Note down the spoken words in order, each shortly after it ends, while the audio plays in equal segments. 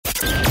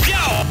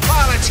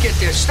get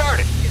this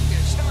started.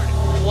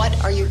 What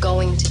are you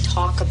going to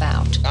talk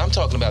about? I'm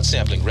talking about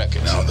sampling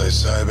records. Know what they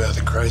say about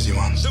the crazy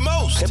ones? The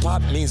most.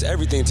 Hip-hop means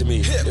everything to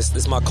me.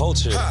 It's my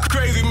culture.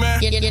 Crazy,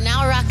 man. You're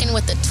now rocking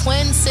with the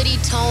Twin City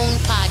Tone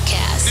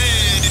Podcast.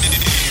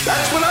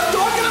 That's what I'm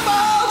talking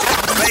about.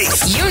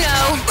 Bass. You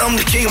know, I'm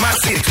the king of my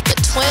city.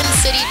 the Twin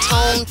City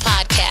Tone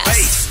Podcast.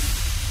 Bass.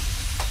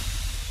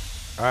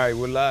 All right,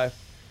 we're live.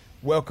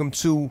 Welcome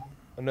to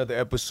another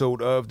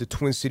episode of the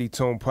Twin City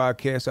Tone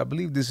Podcast. I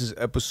believe this is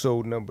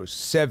episode number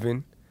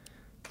 7.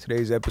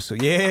 Today's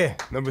episode,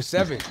 number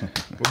 7.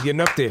 We're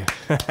getting up there.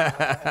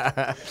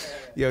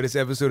 Yo, this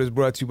episode is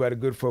brought to you by the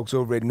good folks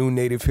over at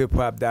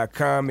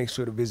NewNativeHipHop.com. Make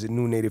sure to visit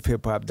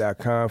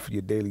NewNativeHipHop.com for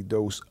your daily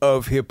dose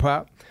of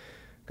hip-hop.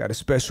 Got a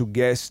special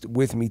guest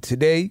with me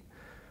today.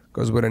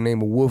 Goes by the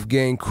name of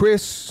Wolfgang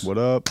Chris. What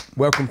up?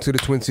 Welcome to the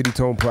Twin City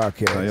Tone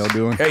Podcast. How y'all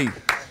doing? Hey.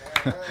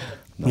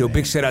 Yo,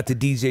 big shout out to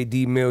DJ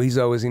D Mill. He's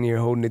always in here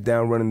holding it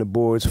down, running the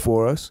boards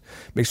for us.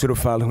 Make sure to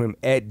follow him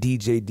at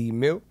DJ D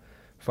Mill.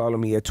 Follow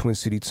me at Twin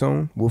City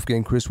Tone.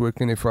 Wolfgang Chris, where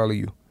can they follow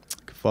you?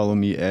 Follow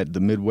me at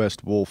The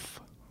Midwest Wolf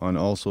on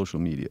all social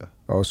media.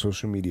 All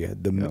social media.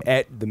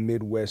 At the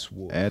Midwest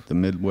Wolf. At The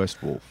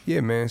Midwest Wolf.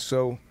 Yeah, man.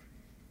 So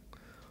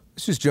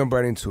let's just jump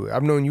right into it.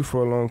 I've known you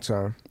for a long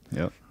time.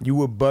 Yep. You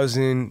were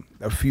buzzing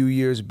a few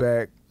years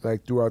back,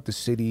 like throughout the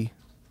city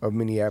of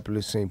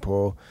Minneapolis, St.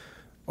 Paul,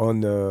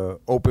 on the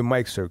open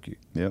mic circuit.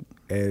 Yep.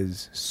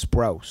 As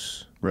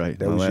Sprouse. Right.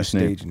 That my was your last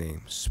stage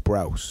name.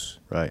 Sprouse.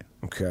 Right.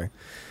 Okay.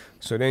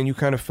 So then you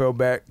kind of fell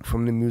back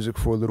from the music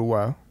for a little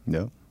while.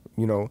 Yep.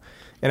 You know,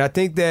 and I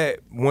think that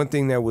one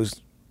thing that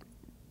was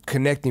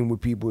connecting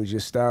with people is your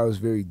style is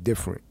very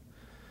different.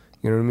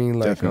 You know what I mean?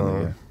 Like,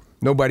 Definitely, yeah.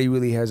 Nobody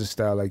really has a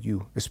style like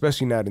you,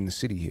 especially not in the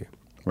city here.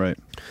 Right.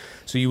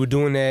 So you were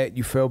doing that,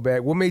 you fell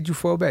back. What made you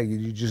fall back?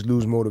 Did you just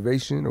lose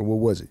motivation, or what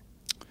was it?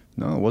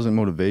 No, it wasn't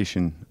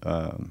motivation.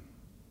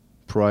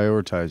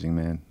 Prioritizing,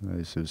 man.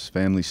 This was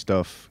family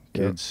stuff.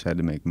 Kids had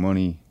to make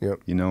money. Yep.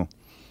 You know.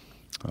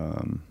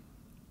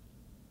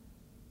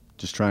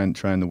 Just trying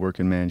the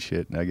working man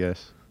shit, I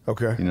guess.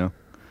 Okay. You know.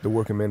 The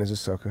working man is a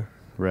sucker.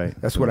 Right.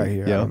 That's what I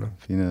hear. Yeah. I don't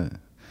know.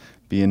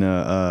 Being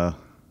a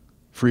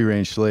free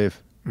range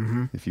slave,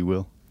 if you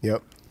will.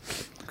 Yep.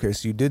 Okay,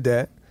 so you did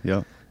that.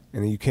 Yep.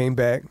 And then you came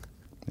back.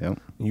 Yep.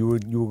 You were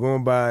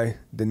going by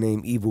the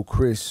name Evil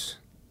Chris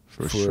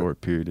For a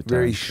short period of time.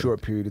 very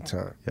short period of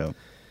time. Yep.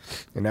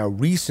 And now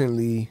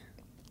recently,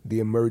 the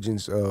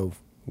emergence of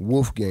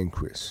Wolfgang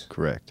Chris,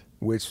 Correct.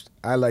 which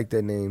I like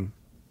that name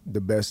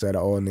the best out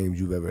of all names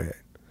you've ever had.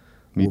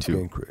 Me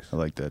Wolfgang too. Chris. I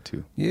like that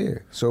too. Yeah.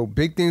 So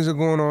big things are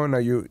going on now.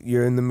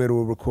 You're in the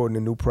middle of recording a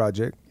new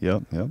project,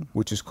 Yep.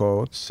 which is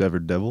called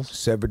Severed Devils.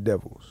 Severed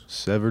Devils.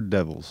 Severed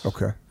Devils.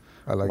 Okay.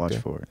 I like Watch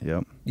that. for it.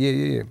 Yep.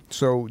 Yeah.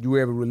 So you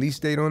have a release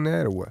date on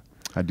that or what?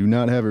 I do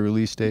not have a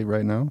release date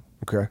right now,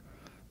 Okay.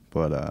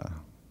 but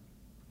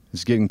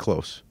it's getting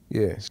close.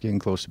 Yeah. It's getting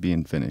close to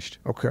being finished.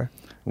 Okay.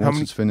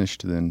 Once it's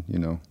finished, then,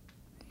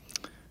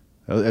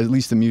 at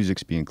least the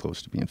music's being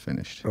close to being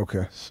finished.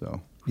 Okay.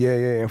 So, Yeah.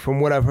 And from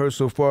what I've heard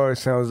so far, it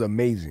sounds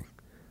amazing.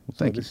 well,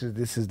 thank you.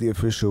 This is the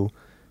official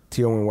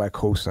TONY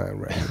cosign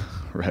right here.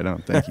 Right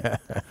on. Thank you.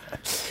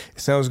 It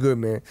sounds good,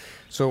 man.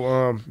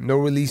 So, no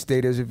release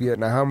date as of yet.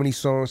 Now, how many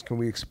songs can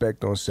we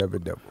expect on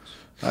Severed Devils?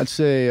 I'd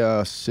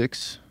say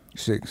 6.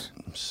 6.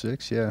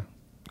 6, yeah.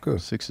 Good.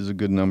 6 is a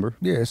good number.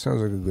 Yeah, it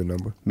sounds like a good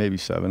number. Maybe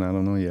 7. I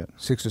don't know yet.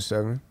 6 or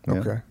 7. Yeah.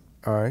 Okay.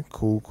 All right.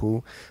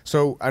 Cool.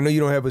 So, I know you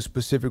don't have a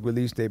specific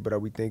release date, but are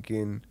we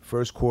thinking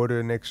first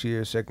quarter next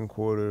year, second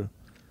quarter,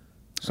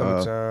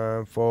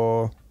 summertime,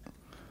 fall?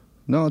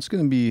 No, it's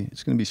gonna be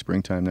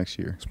springtime next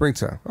year.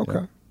 Springtime. Okay.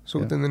 Yeah. So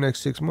Yeah. within the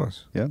next 6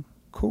 months. Yeah.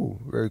 Cool.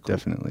 Very cool.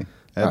 Definitely.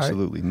 All right.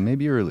 Absolutely.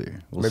 Maybe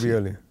earlier. We'll Maybe see.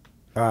 earlier.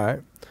 All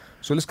right.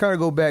 So let's kind of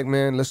go back,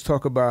 man. Let's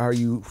talk about how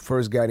you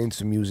first got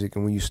into music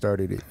and when you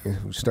started it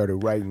and started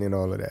writing and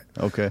all of that.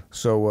 Okay.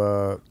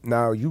 So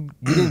now you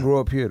didn't grow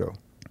up here though.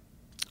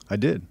 I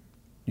did.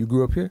 You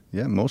grew up here?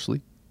 Yeah,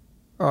 mostly.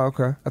 Oh,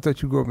 okay. I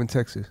thought you grew up in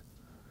Texas.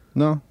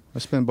 No, I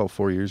spent about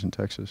 4 years in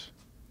Texas.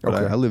 But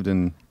Okay. I lived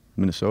in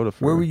Minnesota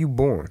for Where were you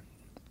born?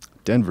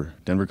 Denver,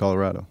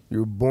 Colorado. You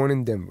were born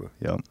in Denver.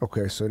 Yep.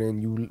 Okay, so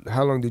then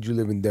how long did you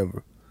live in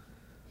Denver?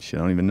 Shit,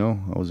 I don't even know.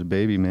 I was a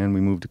baby, man.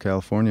 We moved to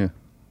California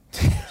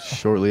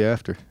shortly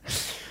after.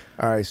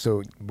 All right,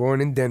 so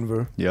born in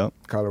Denver, Yep.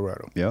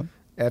 Colorado. Yep.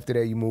 After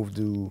that, you moved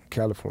to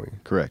California.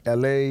 Correct.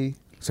 L.A.,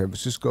 San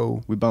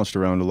Francisco. We bounced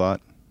around a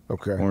lot.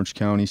 Okay. Orange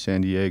County,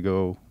 San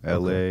Diego,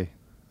 L.A.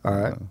 All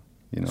right.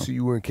 You know, So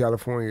you were in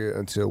California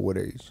until what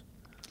age?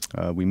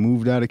 we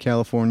moved out of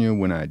California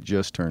when I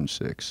just turned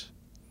 6.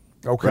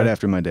 Okay. Right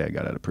after my dad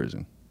got out of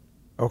prison.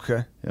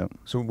 Okay. Yep.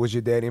 So was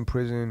your dad in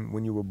prison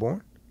when you were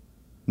born?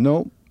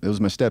 No, it was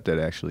my stepdad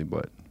actually,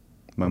 but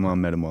my mom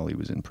met him while he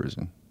was in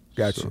prison.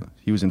 Gotcha. So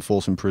he was in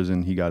Folsom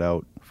Prison. He got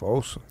out.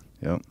 Folsom.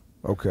 Yep.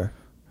 Okay.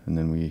 And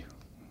then we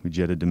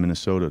jetted to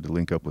Minnesota to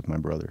link up with my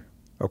brother.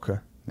 Okay.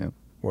 Yep.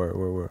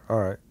 Word. All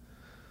right.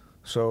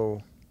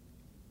 So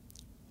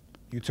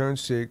you turn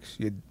 6.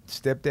 Your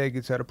stepdad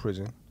gets out of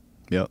prison.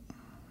 Yep.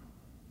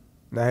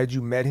 Now, had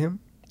you met him?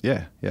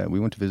 Yeah. We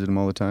went to visit him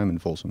all the time in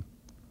Folsom.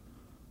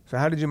 So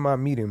how did your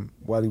mom meet him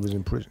while he was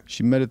in prison?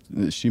 She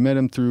met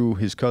him through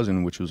his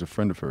cousin, which was a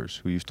friend of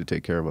hers, who used to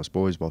take care of us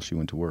boys while she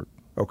went to work.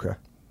 Okay.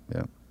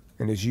 Yeah.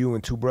 And it's you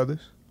and two brothers?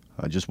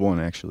 Just one,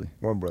 actually.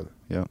 One brother.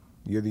 Yeah.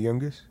 You're the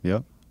youngest?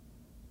 Yep.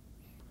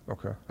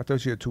 Okay. I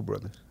thought you had two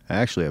brothers. I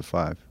actually have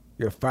 5.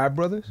 You have 5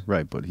 brothers?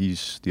 Right, but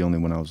he's the only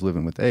one I was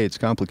living with. Hey, it's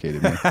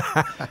complicated, man.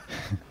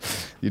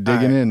 You're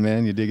digging in,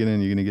 man. You're digging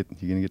in. You're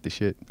gonna get the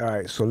shit. All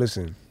right. So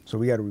listen. So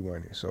we got to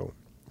rewind here. So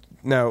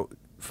now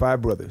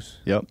 5 brothers.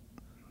 Yep.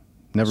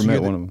 Never So met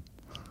you're one of them.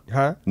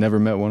 Huh? Never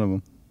met one of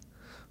them.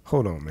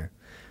 Hold on, man.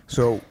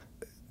 So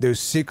there's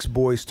 6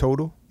 boys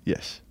total.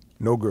 Yes.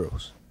 No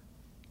girls.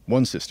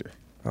 One sister.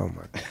 Oh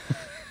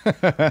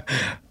my.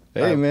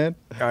 Hey, man.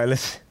 All right.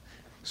 Let's.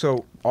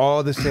 So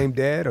all the same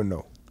dad or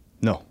no?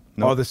 No.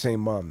 All the same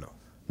mom? No.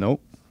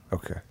 Nope.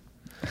 Okay.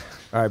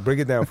 All right. Break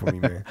it down for me,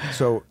 man.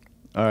 So.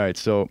 All right.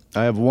 So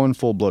I have one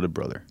full-blooded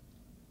brother.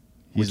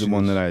 He's Which the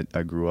one is- that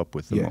I grew up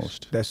with the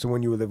most. That's the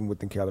one you were living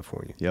with in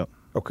California. Yep.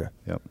 Okay.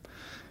 Yep.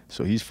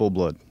 So he's full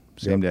blood.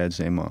 Same Yep. dad,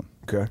 same mom.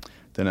 Okay.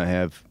 Then I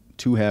have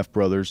 2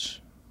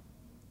 half-brothers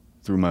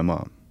through my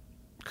mom.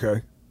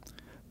 Okay.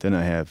 Then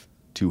I have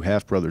 2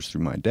 half-brothers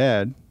through my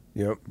dad,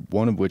 Yep.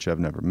 one of which I've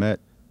never met,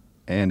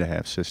 and a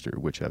half-sister,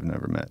 which I've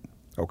never met.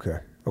 Okay.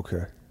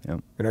 Okay.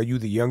 Yep. And are you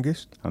the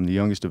youngest? I'm the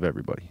youngest of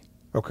everybody.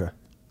 Okay.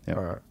 Yep.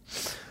 All right.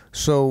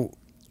 So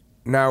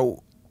now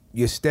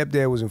your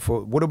stepdad was in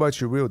full. What about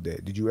your real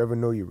dad? Did you ever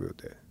know your real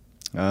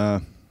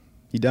dad?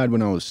 He died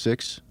when I was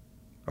 6.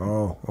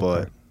 Oh, okay.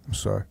 But- I'm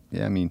sorry.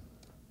 Yeah, I mean,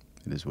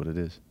 it is what it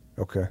is.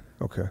 Okay.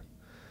 Okay.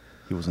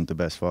 He wasn't the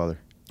best father.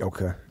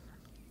 Okay.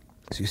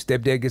 So your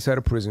stepdad gets out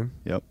of prison,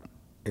 Yep.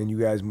 and you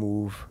guys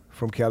move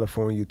from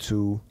California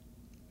to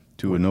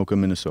To Anoka,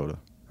 Minnesota.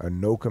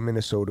 Anoka,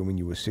 Minnesota when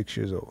you were 6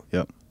 years old.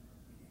 Yep.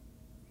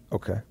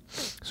 Okay.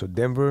 So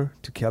Denver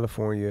to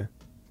California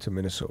to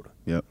Minnesota.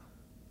 Yep.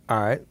 All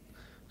right.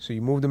 So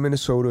you moved to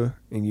Minnesota,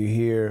 and you're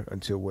here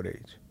until what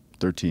age?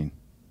 13.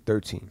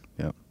 13.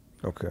 Yep.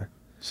 Okay.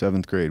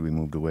 7th grade, we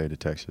moved away to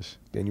Texas.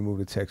 Then you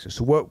moved to Texas.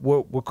 So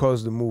what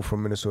caused the move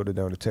from Minnesota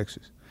down to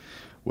Texas?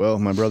 Well,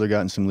 my brother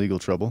got in some legal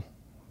trouble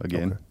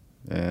again,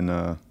 Okay.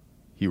 and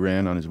he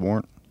ran on his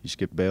warrant. He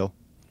skipped bail,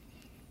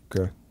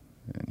 Okay.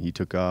 and he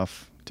took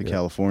off to Yeah.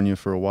 California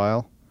for a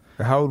while.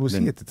 And how old was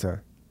Then- he at the time?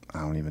 I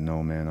don't even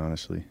know, man,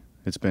 honestly.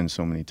 It's been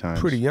so many times.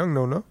 Pretty young,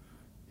 though, no?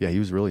 Yeah, he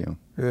was really young.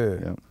 Yeah.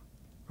 Yeah.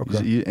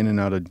 Okay. He's in and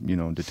out of,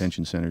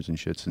 detention centers and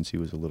shit since he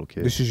was a little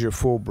kid. This is your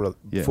full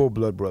Yeah.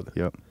 blood brother.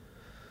 Yep.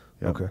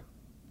 Yep. Okay.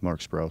 Mark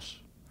Sprouse.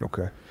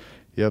 Okay.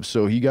 Yep,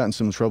 so he got in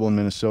some trouble in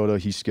Minnesota.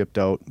 He skipped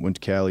out, went to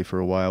Cali for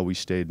a while. We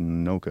stayed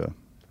in Anoka.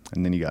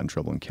 And then he got in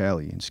trouble in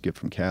Cali and skipped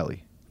from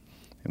Cali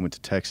and went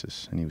to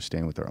Texas, and he was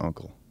staying with our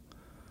uncle.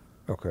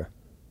 Okay.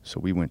 So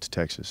we went to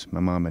Texas. My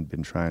mom had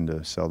been trying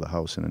to sell the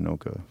house in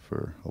Anoka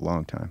for a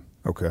long time.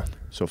 Okay.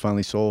 So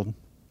finally sold.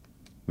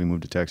 We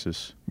moved to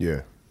Texas.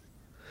 Yeah.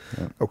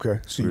 Yeah. Okay.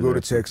 So you We go were to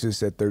there for-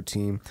 Texas at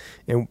 13,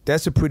 and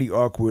that's a pretty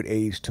awkward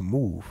age to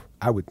move,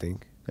 I would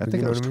think. I You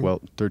think know I was what mean?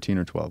 12, 13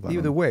 or 12. I don't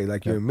Either know. way,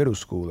 like you're Yeah. in middle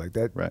school, like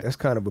that. Right. That's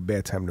kind of a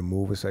bad time to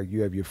move. It's like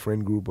you have your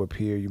friend group up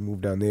here, you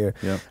move down there.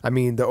 Yeah. I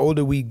mean, the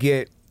older we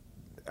get,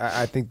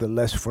 I think the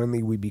less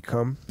friendly we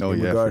become Oh, in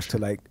yeah, for regards sure.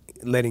 to like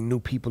letting new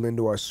people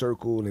into our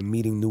circle and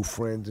meeting new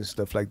friends and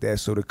stuff like that.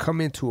 So to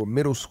come into a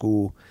middle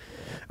school,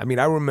 I mean,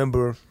 I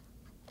remember.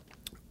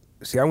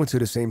 See, I went to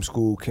the same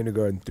school,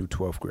 kindergarten through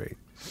 12th grade,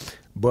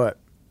 but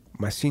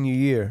my senior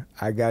year,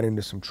 I got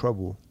into some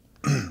trouble,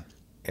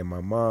 and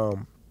my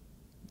mom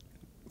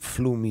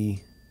flew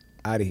me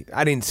out of here.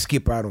 I didn't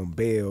skip out on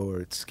bail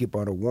or skip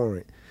out a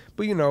warrant,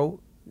 but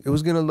it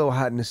was getting a little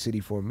hot in the city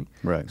for me.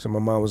 Right. So my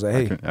mom was like,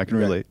 "Hey, I can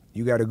you relate.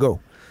 You got to go."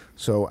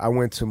 So I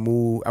went to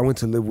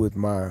live with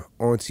my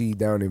auntie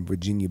down in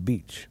Virginia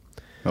Beach,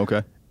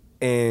 Okay.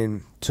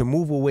 and to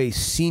move away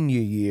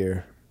senior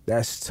year,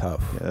 that's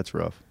tough. Yeah, that's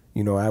rough.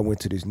 I went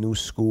to this new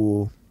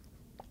school,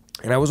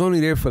 and I was only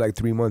there for like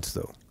 3 months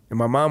though. And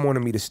my mom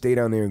wanted me to stay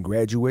down there and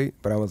graduate,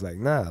 but I was like,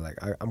 nah, like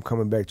I'm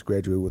coming back to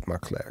graduate with my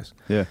class.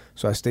 Yeah.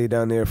 So I stayed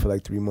down there for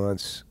like 3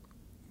 months,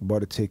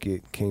 bought a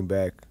ticket, came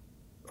back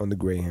on the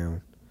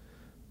Greyhound,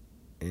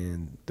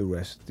 and the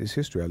rest is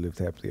history. I lived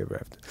happily ever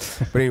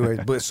after. But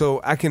anyway, so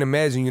I can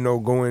imagine,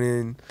 going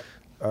in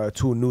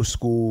to a new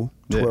school,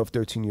 12,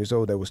 13 years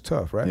old, that was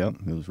tough, right? Yep.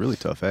 It was really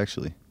tough,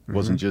 actually. Mm-hmm.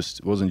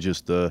 It wasn't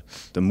just the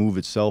move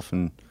itself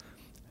and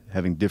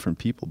having different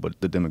people,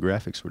 but the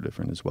demographics were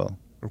different as well.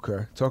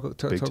 Okay. Talk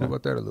Big time.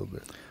 about that a little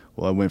bit.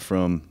 Well, I went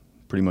from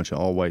pretty much an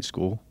all-white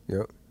school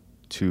Yep.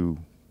 to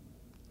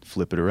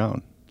flip it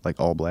around, like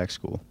all-black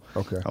school.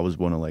 Okay. I was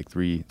one of like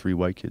three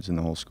white kids in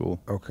the whole school.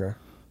 Okay.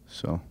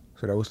 So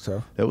So that was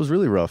tough. that was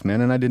really rough,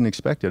 man, and I didn't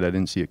expect it. I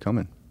didn't see it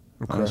coming,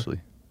 Okay. honestly.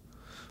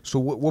 So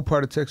what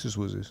part of Texas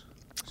was this?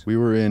 We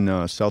were in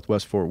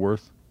Southwest Fort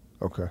Worth,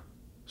 Okay.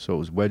 so it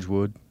was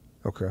Wedgwood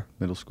Okay.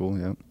 Middle School,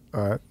 yeah.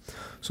 All right.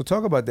 So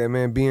talk about that,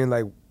 man, being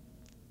like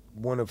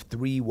one of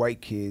 3 white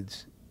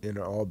kids in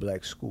an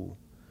all-black school.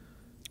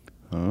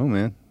 I don't know,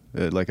 man.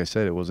 Like I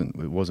said, it wasn't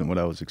what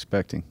I was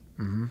expecting.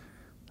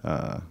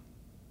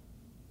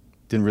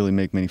 Didn't really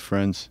make many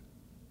friends.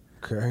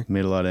 Okay.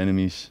 Made a lot of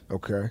enemies.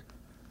 Okay.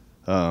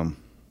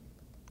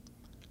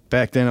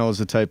 Back then, I was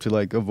the type to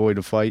like avoid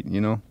a fight.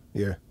 Yeah.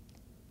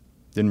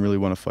 Didn't really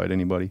want to fight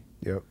anybody.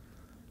 Yep.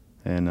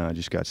 And I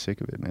just got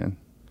sick of it, man.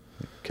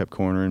 It kept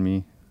cornering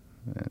me,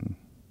 and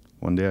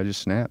one day I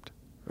just snapped.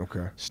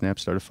 Okay.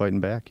 Started fighting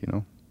back.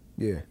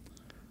 Yeah.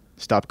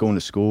 Stopped going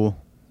to school.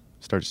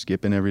 Started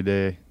skipping every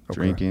day. Okay.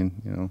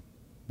 Drinking.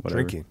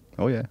 Whatever. Drinking.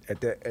 Oh yeah.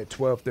 At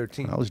 12,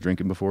 13. I was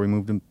drinking before we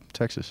moved to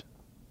Texas.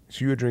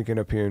 So you were drinking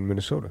up here in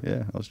Minnesota?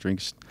 Yeah, I was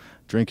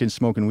drinking,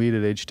 smoking weed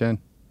at age 10.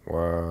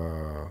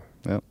 Wow.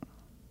 Yep.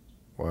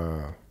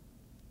 Wow.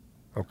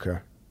 Okay.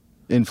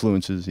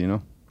 Influences, Yeah.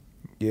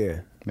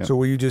 Yep. So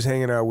were you just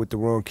hanging out with the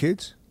wrong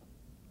kids?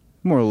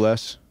 More or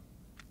less.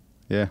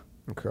 Yeah.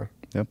 Okay.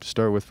 Yep, to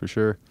start with for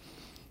sure.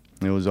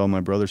 It was all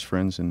my brother's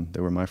friends, and they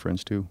were my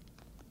friends too.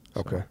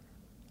 Okay.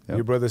 Yep.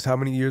 Your brother's how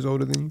many years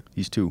older than you?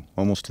 He's 2,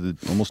 almost to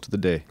the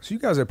day. So you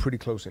guys are pretty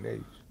close in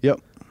age. Yep.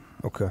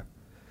 Okay.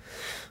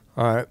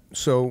 All right.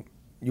 So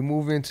you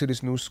move into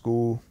this new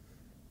school,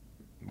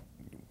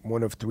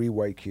 one of 3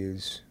 white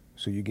kids.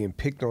 So you're getting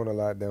picked on a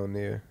lot down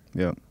there,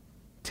 Yep.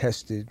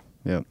 tested,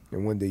 Yep.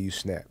 and one day you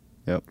snap.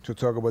 Yep. So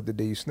talk about the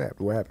day you snapped.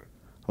 What happened?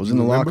 I was You in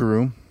the remember? locker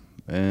room,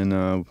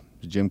 and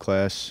gym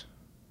class.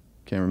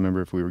 Can't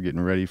remember if we were getting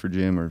ready for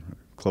gym or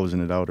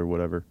closing it out or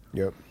whatever.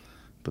 Yep.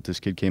 But this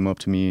kid came up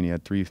to me, and he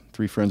had three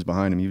friends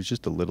behind him. He was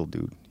just a little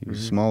dude. He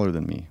was smaller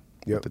than me.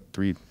 Yep. But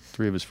the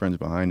three of his friends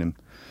behind him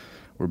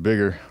were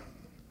bigger,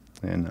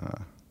 and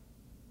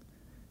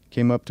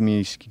came up to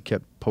me. He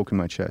kept poking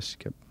my chest.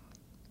 Kept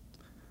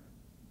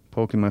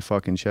poking my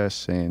fucking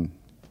chest, saying,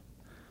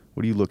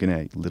 "What are you looking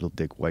at, you little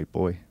dick white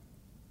boy?"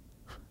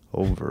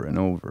 Over and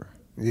over.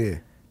 Yeah.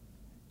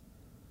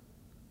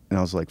 And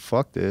I was like,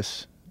 "Fuck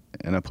this."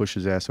 And I pushed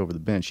his ass over the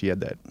bench. He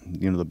had that,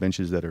 the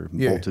benches that are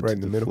bolted right to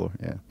in the the middle. floor.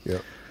 Yeah.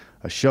 Yep.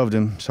 I shoved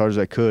him as hard as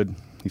I could.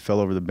 He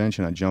fell over the bench,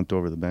 and I jumped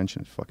over the bench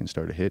and fucking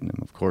started hitting him.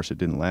 Of course, it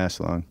didn't last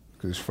long.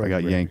 I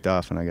got yanked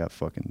off, and I got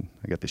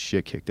the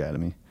shit kicked out of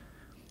me.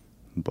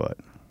 But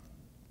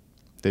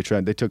they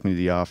took me to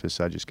the office.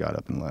 I just got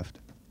up and left.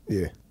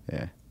 Yeah.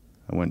 Yeah.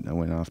 I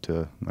went off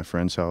to my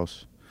friend's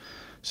house,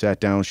 sat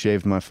down,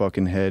 shaved my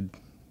fucking head,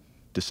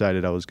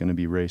 decided I was going to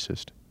be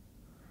racist.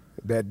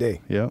 That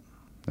day. Yep.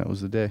 That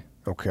was the day.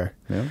 Okay.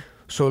 Yeah.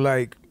 So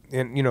like,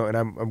 and and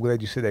I'm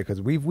glad you said that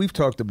because we've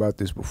talked about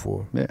this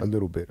before. Yeah. A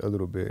little bit,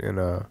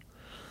 and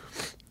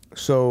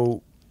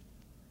so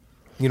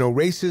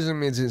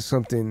racism isn't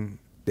something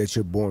that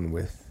you're born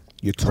with.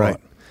 You're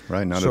taught.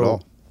 Right. Not So at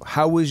all.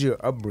 How was your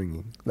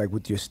upbringing, like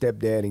with your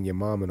stepdad and your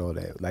mom and all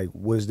that? Like,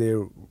 was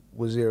there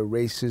a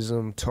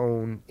racism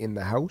tone in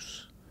the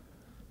house?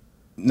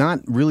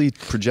 Not really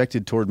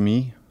projected toward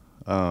me.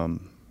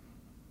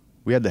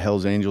 We had the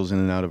Hells Angels in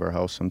and out of our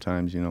house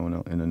sometimes, in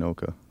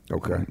Anoka.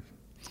 Okay.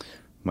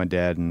 My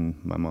dad and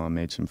my mom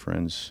made some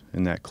friends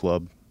in that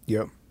club.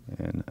 Yep.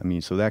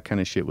 And so that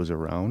kind of shit was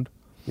around.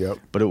 Yep.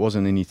 But it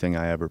wasn't anything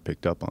I ever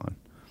picked up on.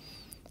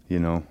 It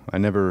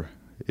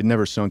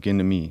never sunk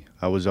into me.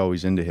 I was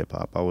always into hip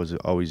hop. I was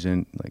always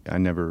I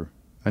never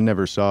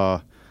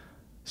saw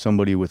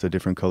somebody with a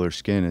different color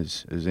skin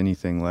as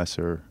anything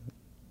lesser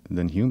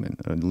than human,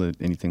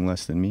 anything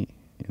less than me.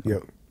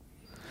 Yep.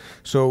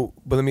 So,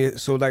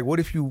 what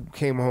if you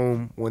came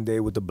home one day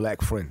with a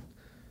black friend,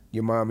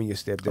 your mom and your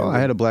stepdad? Oh, I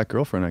had a black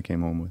girlfriend I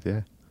came home with.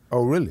 Yeah.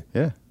 Oh, really?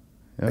 Yeah.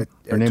 At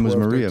Her name was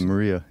 12, Maria. 13?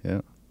 Maria.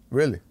 Yeah.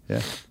 Really?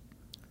 Yeah.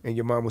 And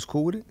your mom was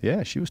cool with it?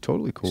 Yeah, she was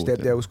totally cool. with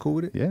Stepdad it. was cool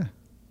with it? Yeah.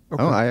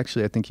 Okay. Oh, I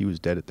think he was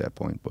dead at that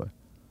point, but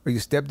Oh, your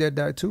stepdad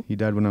died too? he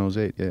died when I was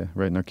 8. Yeah,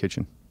 right in our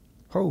kitchen.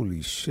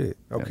 Holy shit.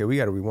 Okay, we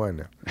got to rewind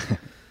now.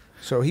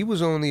 So he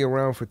was only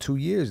around for 2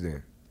 years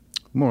then?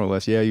 More or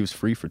less. Yeah, he was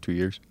free for 2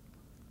 years.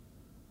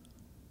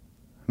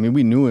 I mean,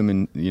 we knew him,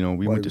 and we While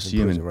went he to was see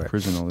him in right.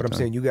 prison all the But time. I'm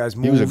saying you guys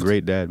moved. He was a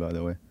great dad, by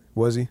the way.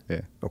 Was he?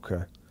 Yeah.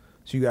 Okay.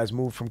 So you guys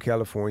moved from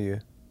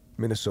California,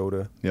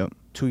 Minnesota. Yep.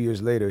 2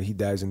 years later, he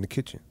dies in the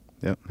kitchen.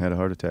 Yep. Had a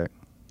heart attack.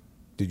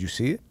 Did you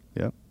see it?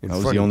 Yep. In I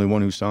was front the of only you?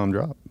 one who saw him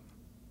drop.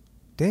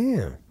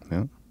 Damn.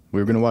 Yeah. We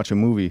were gonna watch a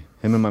movie.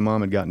 Him and my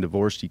mom had gotten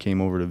divorced. He came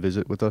over to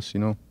visit with us,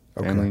 family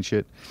and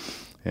shit.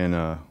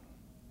 And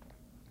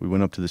we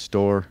went up to the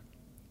store,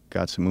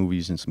 got some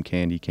movies and some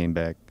candy. Came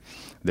back.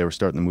 They were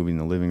starting the movie in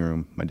the living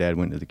room. My dad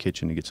went to the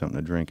kitchen to get something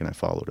to drink, and I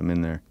followed him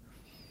in there.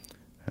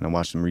 And I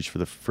watched him reach for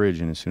the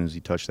fridge, and as soon as he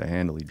touched the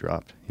handle, he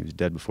dropped. He was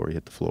dead before he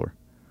hit the floor.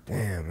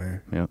 Damn,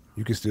 man. Yep.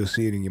 You can still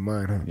see it in your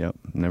mind, huh? Yep.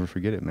 Never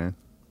forget it, man.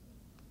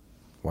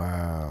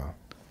 Wow.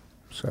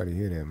 Sorry to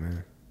hear that,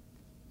 man.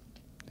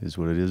 It is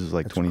what it is. It's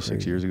like That's 26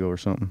 crazy. years ago or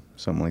something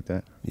like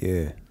that.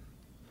 Yeah.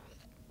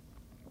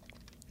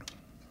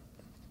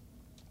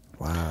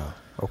 Wow.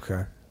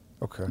 Okay.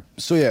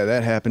 So yeah,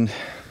 that happened,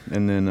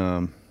 and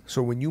then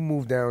So when you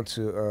moved down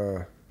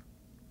to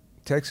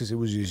Texas, it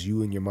was just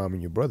you and your mom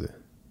and your brother.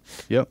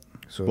 yep.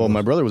 So Well, it my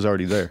was- brother was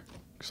already there,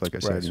 'cause like I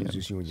said, Right, so it was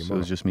just you and your so it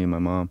was mom. just me and my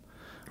mom.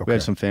 We Okay.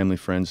 had some family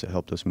friends that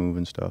helped us move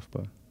and stuff,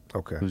 but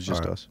Okay. it was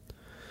just all right. us.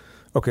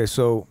 Okay,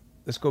 so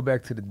let's go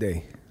back to the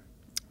day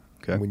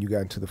Okay. when you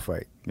got into the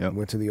fight. Yep.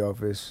 Went to the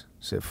office,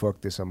 said,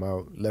 fuck this, I'm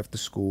out. Left the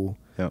school,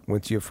 Yep.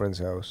 went to your friend's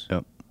house,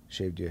 Yep.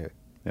 shaved your head.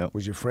 Yep.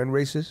 Was your friend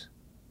racist?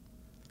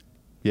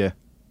 Yeah.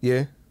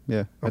 Yeah?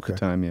 Yeah. At Okay. the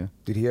time, yeah.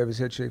 Did he have his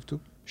head shaved too?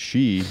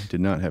 She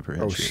did not have her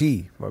head Oh, shaved.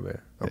 she. My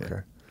bad. Yeah.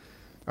 Okay.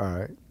 All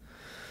right.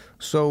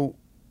 So,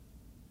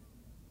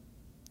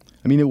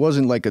 I mean, it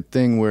wasn't like a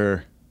thing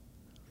where,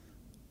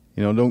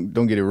 you know,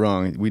 don't get it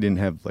wrong. We didn't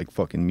have like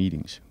fucking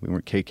meetings. We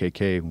weren't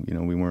KKK. You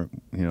know, we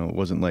weren't. You know, it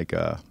wasn't like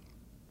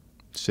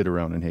sit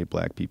around and hate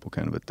black people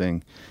kind of a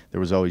thing. There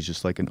was always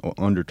just like an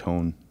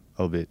undertone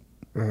of it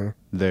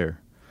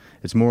there.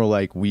 It's more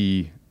like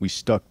we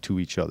stuck to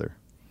each other.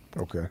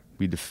 okay.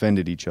 We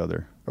defended each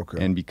other.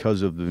 Okay. And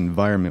because of the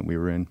environment we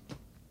were in,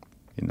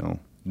 you know,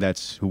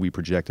 that's who we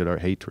projected our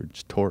hatred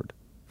toward,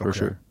 for Okay.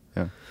 sure.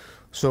 Yeah.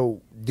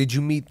 So, did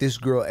you meet this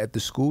girl at the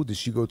school? Did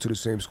she go to the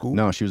same school?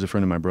 No, she was a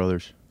friend of my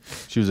brother's.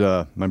 She was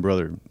my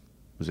brother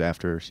was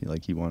after her.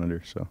 He wanted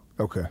her. So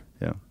Okay.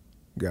 yeah.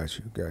 Got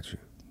you.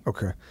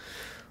 Okay.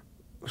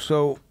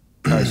 So, all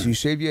right, so you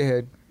shave your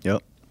head.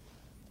 Yep.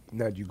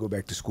 Now, did you go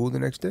back to school the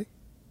next day?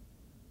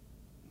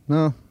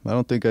 No, I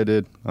don't think I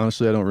did.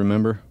 Honestly, I don't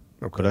remember.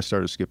 Okay. But I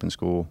started skipping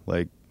school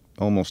like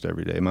almost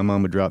every day. My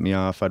mom would drop me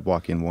off. I'd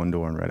walk in one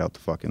door and right out the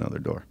fucking other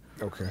door.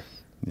 Okay.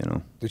 You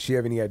know? Did she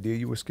have any idea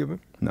you were skipping?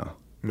 No.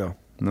 No.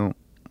 No.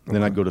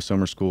 Then I'd go to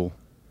summer school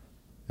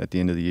at the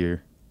end of the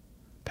year,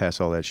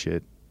 pass all that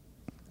shit,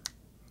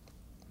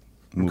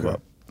 move Okay.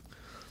 up.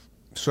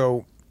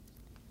 So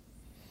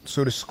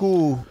the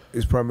school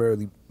is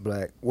primarily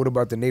black. What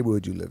about the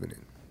neighborhood you living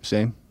in?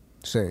 Same.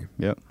 Same.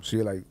 Yep. So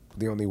you're like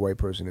the only white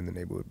person in the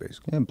neighborhood,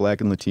 basically. Yeah,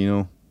 black and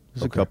Latino.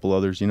 There's Okay. a couple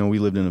others. You know, we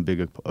lived in a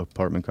big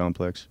apartment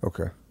complex.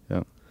 Okay.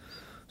 Yeah.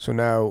 So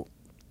now,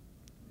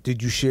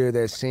 did you share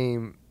that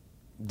same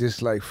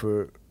dislike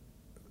for,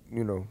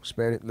 you know,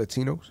 Spanish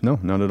Latinos? No,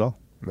 not at all.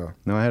 No.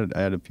 No, I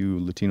had a few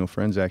Latino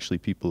friends, actually,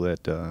 people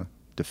that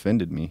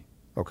defended me.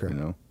 Okay. You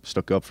know,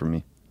 stuck up for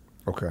me.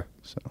 Okay.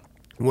 So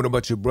What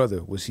about your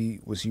brother? Was he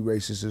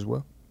racist as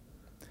well?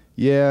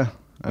 yeah,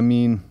 I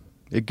mean,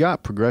 it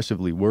got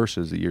progressively worse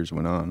as the years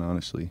went on.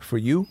 Honestly, For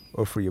you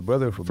or for your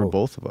brother? Or for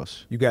both of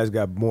us. You guys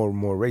got more and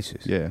more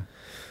racist. Yeah.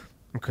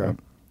 Okay.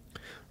 Yep.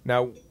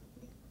 Now,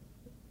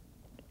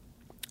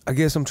 I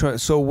guess I'm trying.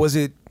 So was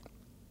it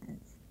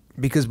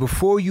because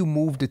before you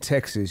moved to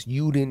Texas,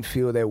 you didn't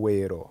feel that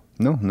way at all?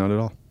 No, not at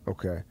all.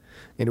 Okay.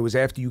 And it was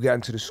after you got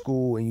into the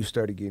school and you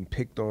started getting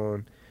picked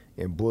on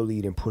and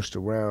bullied and pushed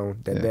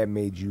around that Yeah. that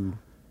made you.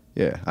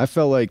 Yeah, I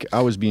felt like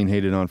I was being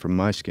hated on from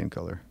my skin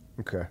color.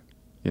 Okay.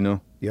 You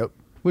know, Yep.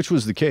 which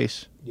was the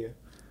case. Yeah.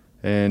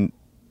 And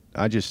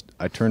I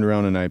turned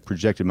around and I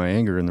projected my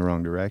anger in the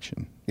wrong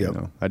direction. Yep. You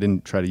know, I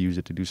didn't try to use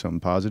it to do something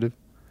positive.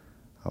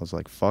 I was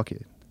like, fuck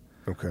it.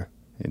 Okay.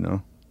 You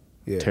know,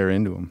 Yeah. tear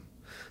into them.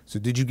 So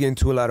did you get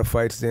into a lot of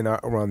fights then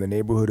around the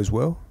neighborhood as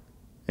well?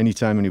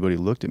 Anytime anybody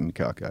looked at me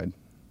cockeyed,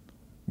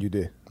 You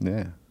did.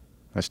 yeah,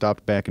 I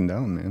stopped backing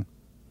down, man.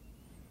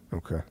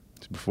 Okay.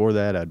 Before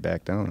that, I'd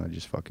back down. I'd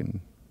just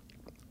fucking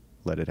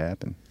let it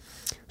happen.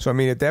 So I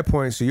mean, at that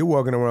point, so you're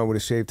walking around with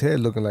a shaved head,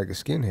 looking like a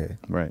skinhead,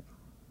 Right.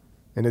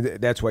 and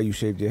that's why you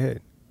shaved your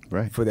head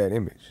Right. for that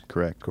image.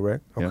 Correct.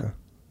 Correct? Yeah. Okay.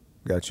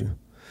 Got you.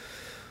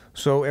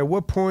 So at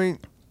what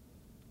point,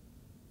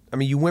 I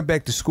mean, you went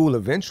back to school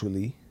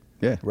eventually,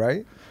 Yeah.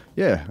 right?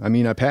 Yeah. I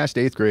mean, I passed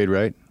 8th grade,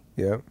 right,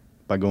 Yeah.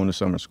 by going to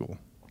summer school.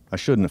 I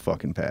shouldn't have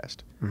fucking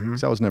passed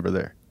because I was never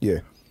there. Yeah.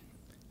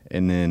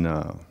 And then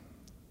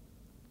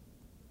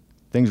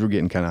things were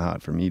getting kind of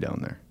hot for me down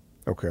there.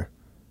 Okay.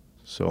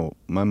 So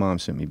my mom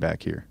sent me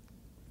back here.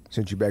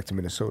 Sent you back to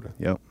Minnesota.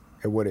 Yep.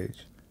 At what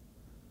age?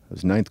 It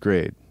was 9th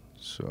grade.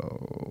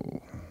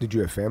 So, Did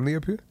you have family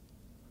up here?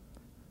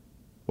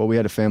 well, we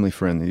had a family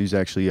friend. He's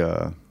actually,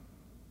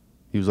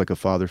 he was like a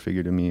father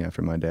figure to me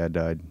after my dad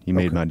died. He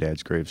made Okay. my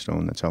dad's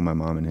gravestone. That's how my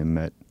mom and him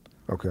met.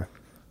 Okay.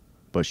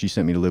 But she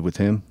sent me to live with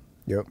him.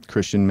 Yep.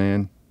 Christian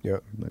man.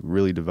 Yep. Like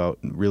really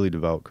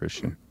devout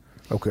Christian.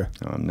 Okay.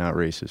 Not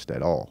racist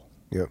at all.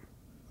 Yep.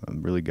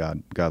 Really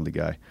godly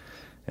guy.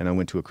 And I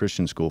went to a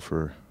Christian school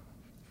for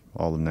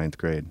all of 9th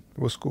grade.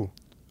 What school?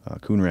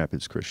 Coon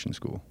Rapids Christian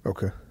School.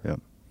 Okay. Yep.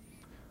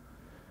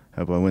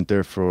 I went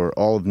there for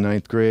all of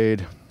 9th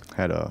grade.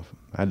 I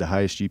had the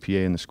highest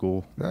GPA in the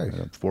school. Nice.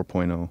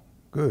 4.0.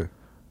 Good.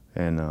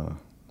 And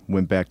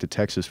went back to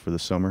Texas for the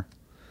summer.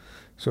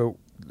 So,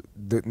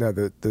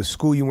 the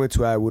school you went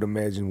to, I would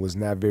imagine, was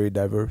not very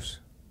diverse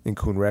in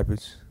Coon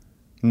Rapids,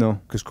 No,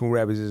 because Coon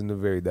Rapids isn't a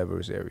very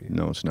diverse area.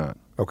 no, it's not.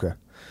 Okay.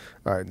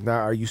 All right. Now,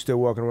 are you still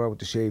walking around with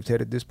the shaved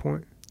head at this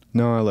point?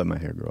 No, I let my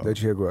hair grow out.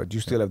 Let your hair grow out. Do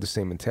you still have the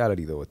same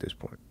mentality though at this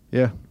point?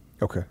 Yeah,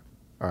 Okay.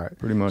 All right.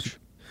 pretty much.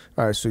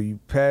 All right. So you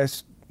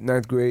passed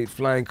 9th grade,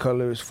 flying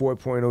colors,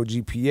 4.0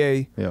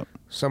 GPA. Yeah.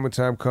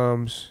 Summertime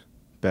comes,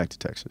 Back to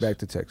Texas. back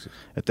to Texas.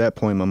 At that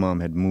point, my mom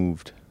had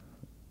moved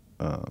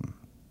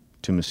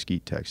to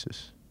Mesquite,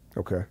 Texas,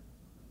 Okay.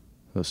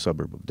 a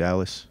suburb of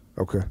Dallas.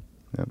 Okay.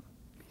 Yep.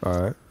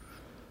 All right.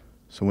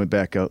 So went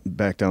back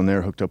down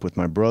there, hooked up with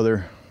my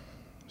brother,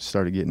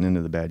 started getting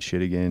into the bad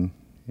shit again.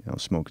 You know,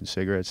 smoking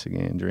cigarettes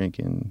again,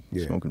 drinking,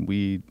 smoking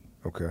weed.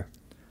 Okay.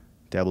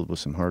 Dabbled with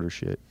some harder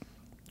shit.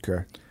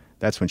 Okay.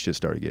 That's when shit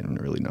started getting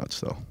really nuts,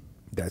 though.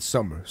 That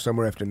summer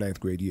after 9th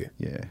grade year.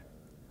 Yeah.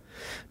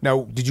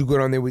 Now, did you go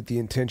down there with the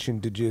intention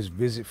to just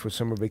visit for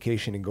summer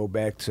vacation and go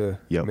back to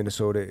Yep.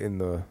 Minnesota in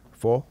the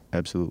fall?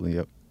 Absolutely,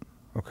 yep.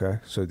 Okay.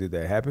 So did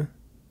that happen?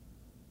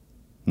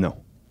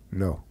 No.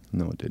 No.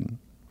 No, it didn't.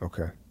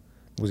 Okay.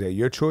 Was that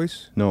your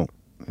choice? No,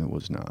 it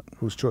was not.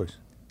 Whose choice?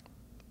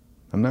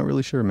 I'm not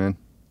really sure, man.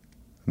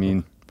 I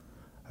mean,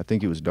 I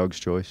think it was Doug's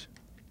choice,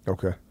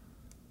 Okay.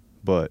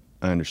 but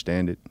I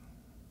understand it.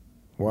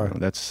 Why? You know,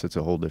 that's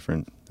a whole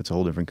different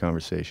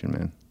conversation,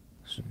 man.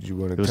 So did you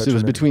want to It was touch on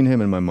that? between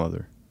him and my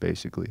mother,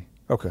 basically,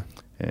 Okay.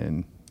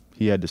 and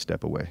he had to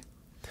step away.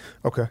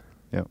 Okay.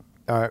 Yeah.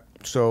 All right.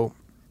 So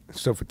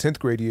for 10th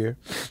grade year,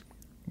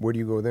 where do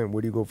you go then?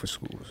 Where do you go for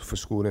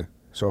school then?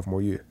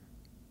 Sophomore year.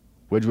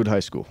 Wedgwood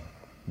High School.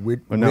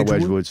 Not Not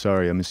Wedgwood,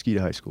 sorry, Mesquite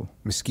High School.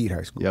 Mesquite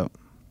High School. Yep.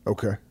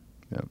 Okay.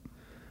 Yep.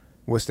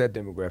 What's that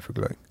demographic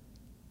like?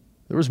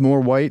 There was more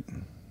white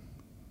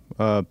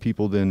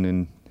people than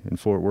in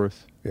Fort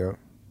Worth, Yeah.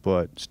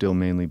 but still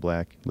mainly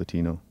black,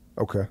 Latino.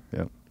 Okay.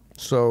 Yep.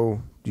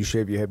 So do you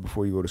shave your head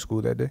before you go to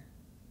school that day?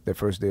 That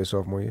first day of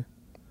sophomore year?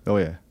 Oh,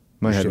 yeah.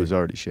 My You head shaved? was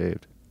already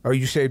shaved. Oh,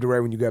 you shaved it right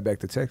when you got back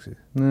to Texas.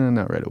 Nah,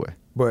 not right away.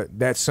 But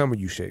that summer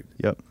you shaved.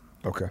 Yep.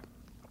 Okay.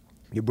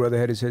 Your brother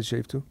had his head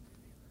shaved too?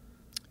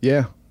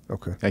 Yeah.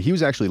 Okay. Yeah, he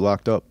was actually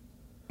locked up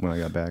when I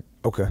got back,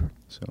 Okay.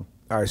 so.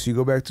 All right, so you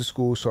go back to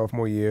school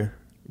sophomore year.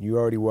 You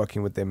already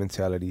walking with that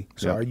mentality.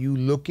 So Yep. are you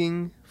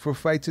looking for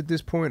fights at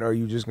this point, or are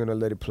you just going to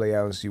let it play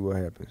out and see what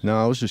happens? No,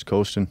 I was just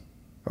coasting.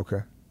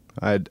 Okay.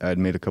 I'd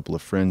made a couple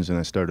of friends, and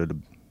we started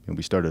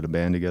a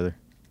band together.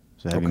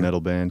 It's a heavy Okay. metal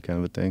band kind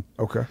of a thing.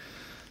 Okay.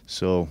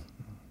 So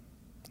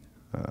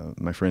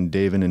my friend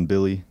Davin and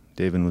Billy.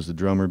 Davin was the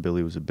drummer.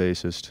 Billy was the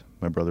bassist.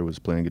 My brother was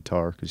playing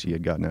guitar because he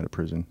had gotten out of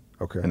prison.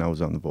 Okay. And I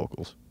was on the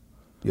vocals.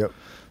 Yep.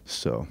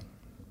 So,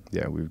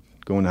 yeah, we were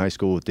going to high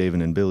school with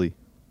Davin and Billy,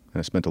 and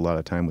I spent a lot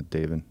of time with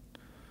Davin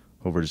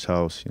over at his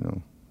house, you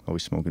know,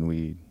 always smoking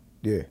weed,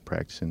 Yeah.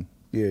 practicing,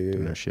 Yeah, yeah,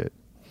 doing yeah. our shit.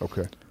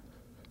 Okay.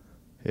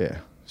 Yeah.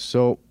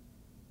 So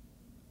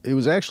it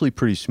was actually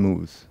pretty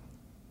smooth.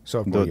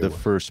 Sophomore year.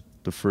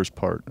 The first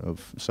part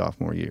of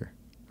sophomore year.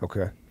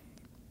 Okay.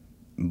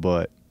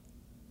 But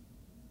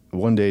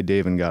one day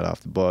Davin got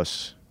off the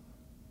bus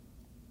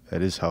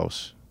at his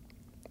house,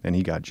 and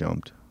he got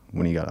jumped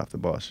when he got off the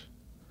bus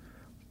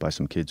by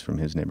some kids from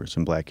his neighborhood,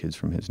 some black kids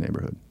from his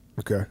neighborhood.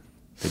 Okay.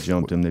 They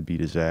jumped him, they beat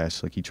his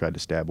ass, like he tried to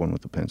stab one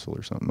with a pencil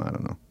or something, I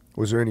don't know.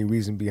 Was there any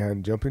reason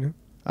behind jumping him?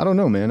 I don't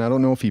know, man. I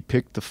don't know if he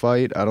picked the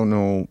fight. I don't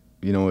know,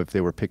 you know, if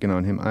they were picking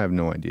on him. I have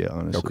no idea,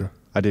 honestly. Okay.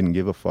 I didn't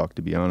give a fuck,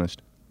 to be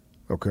honest.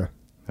 Okay.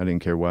 I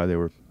didn't care why they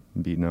were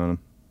beating on him.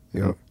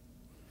 Yeah.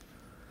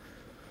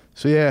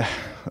 So,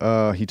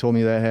 yeah, he told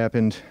me that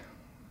happened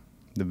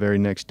the very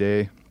next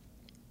day.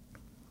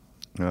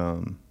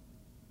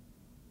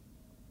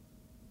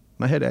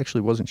 My head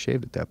actually wasn't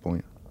shaved at that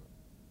point.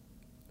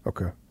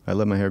 Okay. I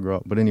let my hair grow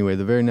out. But anyway,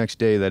 the very next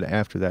day that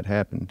after that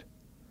happened,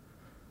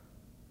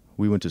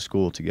 we went to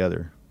school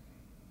together.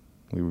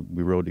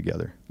 We rode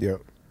together.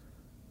 Yep.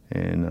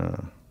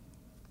 And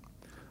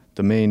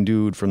the main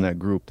dude from that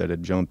group that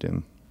had jumped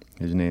him,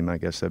 his name, I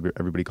guess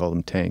everybody called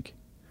him Tank.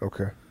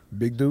 Okay.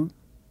 Big dude?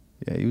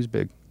 Yeah, he was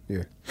big.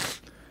 Yeah.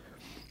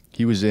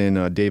 He was in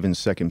Davin's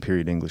second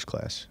period English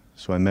class.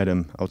 So I met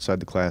him outside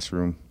the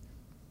classroom,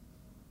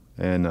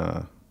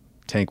 and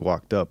Tank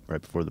walked up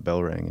right before the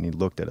bell rang, and he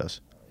looked at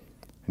us.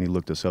 And he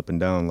looked us up and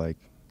down like,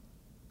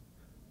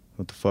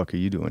 what the fuck are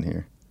you doing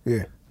here?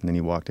 Yeah. And then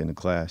he walked into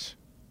class.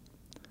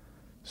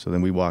 So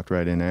then we walked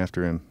right in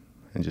after him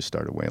and just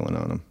started wailing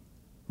on him.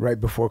 Right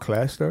before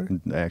class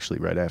started? Actually,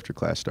 right after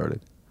class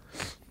started.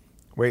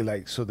 Wait,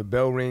 like, so the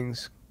bell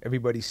rings,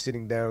 everybody's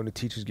sitting down, the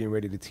teacher's getting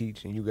ready to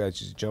teach, and you guys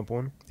just jump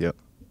on him? Yep.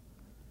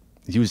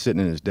 He was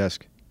sitting in his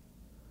desk.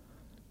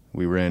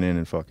 We ran in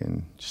and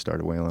fucking just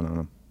started wailing on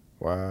him.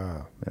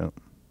 Wow. Yep.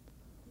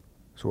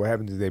 So what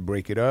happened? Did they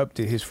break it up?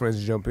 Did his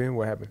friends jump in?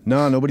 What happened?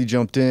 No, nobody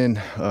jumped in.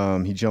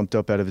 He jumped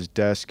up out of his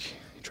desk.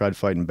 He tried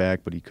fighting back,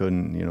 but he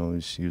couldn't. You know,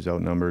 he was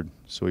outnumbered.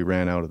 So he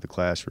ran out of the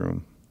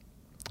classroom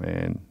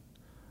and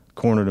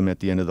cornered him at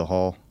the end of the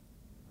hall.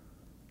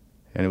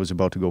 And it was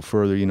about to go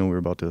further. You know, we were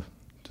about to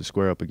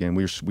square up again.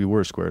 We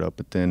were squared up,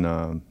 but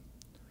then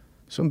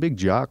some big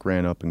jock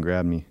ran up and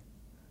grabbed me,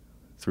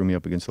 threw me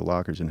up against the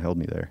lockers, and held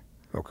me there.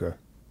 Okay.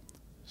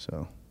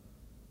 So,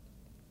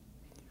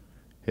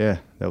 yeah,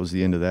 that was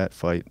the end of that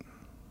fight.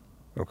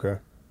 Okay.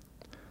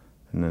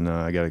 And then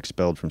I got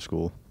expelled from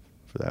school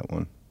for that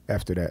one.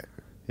 After that?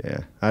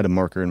 Yeah. I had a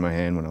marker in my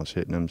hand when I was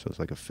hitting him, so it was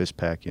like a fist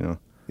pack, you know?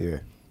 Yeah.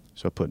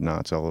 So I put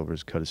knots all over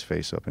cut his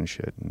face up and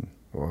shit. And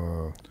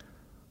Wow.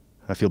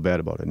 I feel bad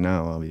about it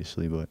now,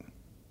 obviously, but...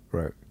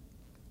 Right.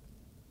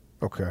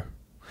 Okay.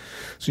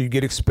 So you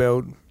get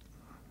expelled.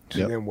 So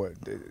Yep. then what?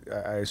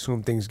 I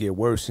assume things get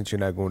worse since you're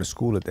not going to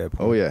school at that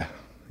point. Oh, yeah.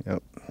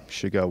 Yep.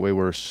 Shit got way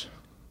worse.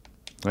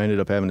 I ended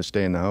up having to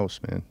stay in the house,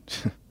 man.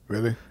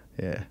 Really?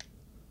 Yeah.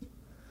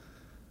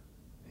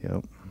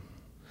 Yep.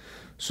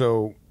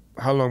 So,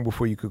 how long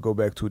before you could go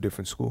back to a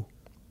different school?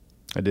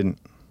 I didn't.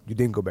 You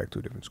didn't go back to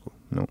a different school?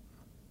 No.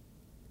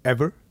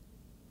 Ever?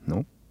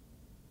 No.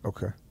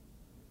 Okay.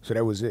 So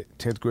that was it.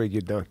 10th grade,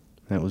 you're done.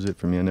 That was it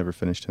for me. I never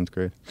finished 10th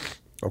grade.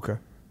 Okay.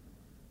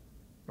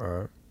 All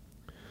right.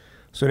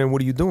 So then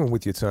what are you doing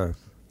with your time?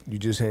 You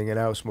just hanging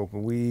out,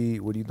 smoking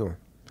weed? What are you doing?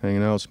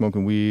 Hanging out,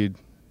 smoking weed,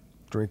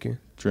 Drinking?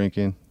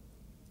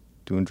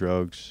 doing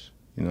drugs,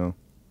 you know.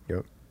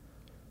 Yep.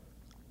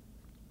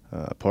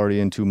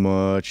 Partying too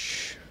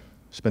much.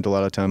 Spent a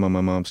lot of time on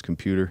my mom's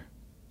computer.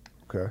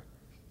 Okay.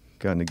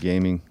 Got into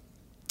gaming.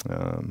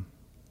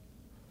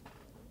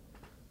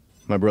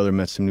 My brother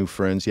met some new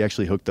friends. He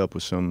actually hooked up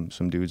with some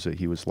dudes that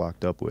he was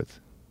locked up with.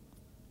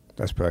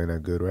 That's probably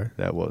not good, right?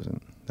 That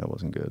wasn't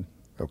good.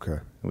 Okay.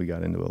 We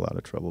got into a lot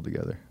of trouble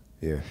together.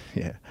 Yeah.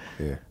 Yeah.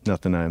 Yeah.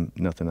 Nothing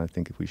I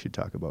think we should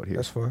talk about here.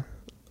 That's fine.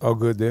 All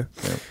good there.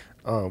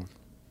 Yeah.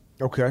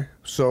 Okay.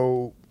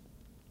 So,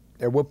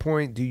 at what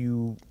point do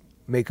you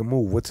make a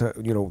move? What time?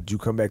 Do you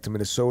come back to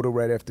Minnesota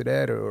right after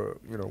that, or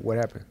what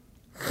happened?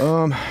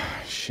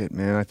 Shit,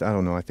 man. I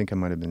don't know. I think I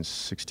might have been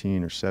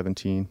 16 or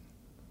 17.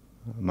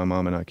 My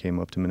mom and I came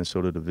up to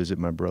Minnesota to visit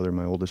my brother,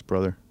 my oldest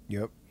brother.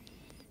 Yep.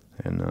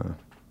 And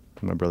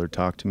my brother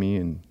talked to me,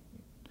 and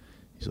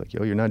he's like,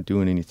 "Yo, you're not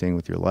doing anything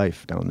with your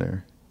life down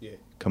there. Yeah.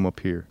 Come up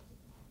here.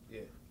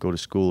 Yeah. Go to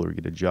school or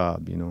get a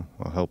job.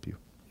 I'll help you."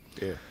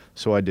 Yeah.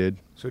 So I did.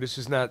 So this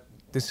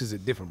is a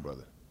different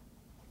brother.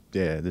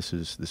 Yeah. This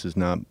is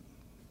not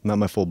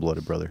my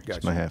full-blooded brother. Gotcha.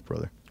 It's my half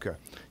brother. Okay.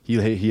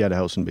 He had a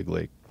house in Big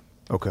Lake.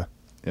 Okay.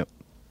 Yep.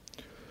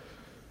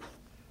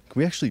 Can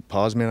we actually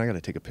pause, man? I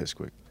gotta take a piss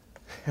quick.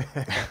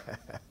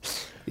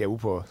 Yeah, we'll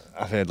pause.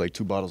 I've had like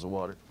 2 bottles of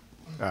water.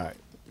 All right.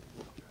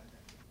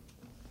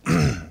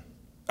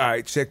 All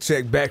right,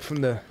 check. Back from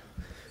the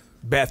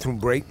bathroom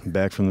break.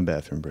 Back from the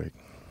bathroom break.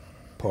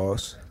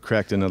 Pause.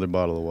 Cracked another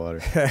bottle of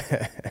water.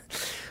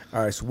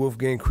 All right, so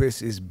Wolfgang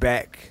Chris is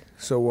back.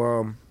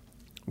 So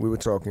we were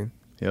talking.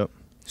 Yep.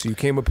 So you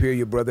came up here,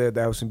 your brother had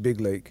the house in Big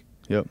Lake.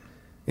 Yep.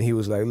 And he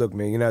was like, "Look,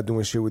 man, you're not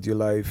doing shit with your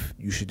life.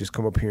 You should just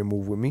come up here and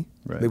move with me.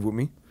 Right. Live with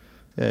me."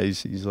 Yeah,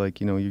 he's like,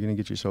 you're gonna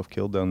get yourself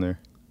killed down there,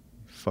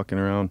 fucking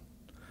around.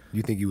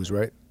 You think he was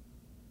right?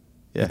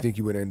 Yeah. You think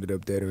you would have ended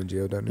up dead or in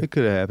jail down there? It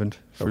could have happened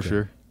for Okay.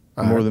 sure.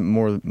 All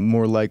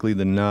More likely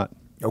than not.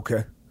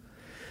 Okay.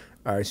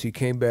 All right, so you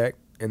came back,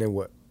 and then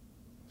what?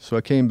 So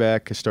I came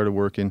back. I started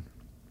working.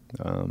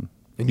 And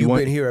you've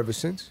been here ever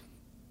since?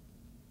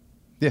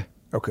 Yeah.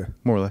 Okay.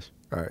 More or less.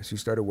 All right, so you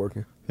started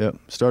working. Yep.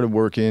 Started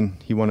working.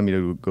 He wanted me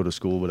to go to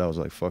school, but I was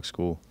like, fuck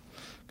school,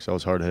 because I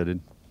was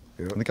hard-headed.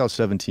 Yep. I think I was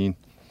 17.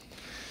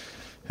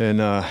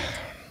 And I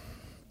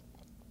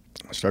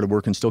started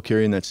working, still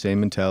carrying that same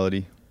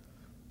mentality.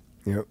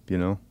 Yep.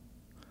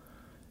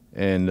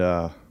 And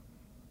I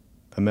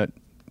met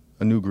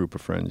a new group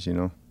of friends,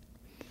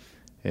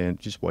 and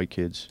just white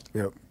kids.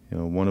 Yep.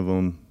 One of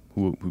them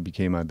who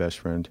became my best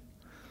friend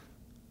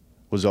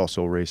was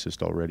also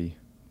racist already,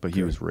 but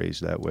he Okay. was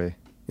raised that way.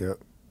 Yep.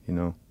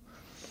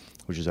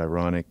 Which is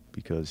ironic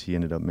because he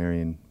ended up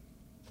marrying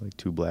like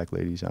 2 black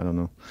ladies. I don't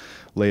know,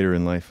 later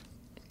in life.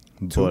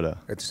 Two But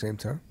at the same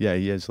time? yeah,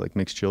 he has like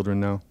mixed children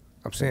now.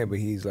 I'm saying, but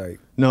he's like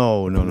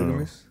No.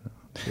 polygamous?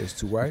 He has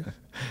 2 wives?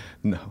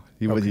 No,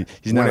 Okay.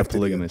 he's One not a after the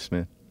polygamist,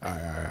 man. All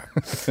right.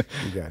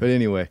 You got But it.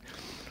 anyway,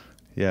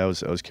 yeah, I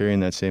was carrying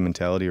that same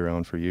mentality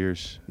around for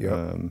years.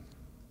 Yep.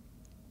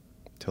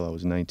 Till I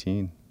was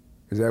 19.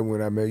 Is that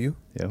when I met you?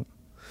 Yep.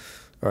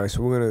 All right,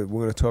 so we're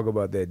gonna talk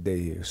about that day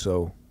here.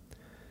 So,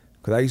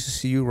 because I used to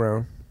see you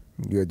around.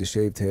 You had the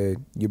shaved head.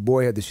 Your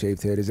boy had the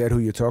shaved head. Is that who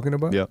you're talking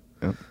about? Yep.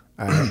 All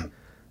right.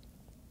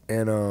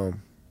 And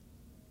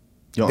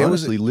there was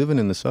honestly, living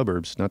in the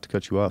suburbs, not to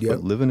cut you off, Yep.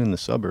 but living in the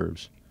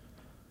suburbs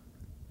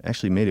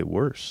actually made it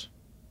worse.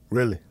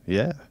 really,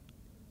 Yeah.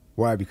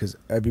 why? Because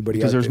everybody.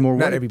 Because out there's there, more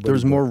Not white, everybody.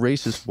 there's but- more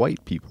racist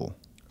white people.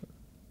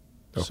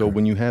 So Okay.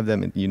 when you have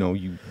them,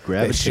 you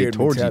gravitate shared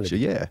towards mentality.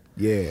 each other.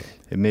 Yeah. Yeah.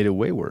 It made it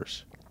way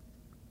worse.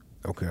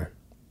 Okay.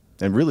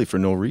 And really for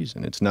no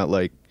reason. It's not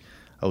like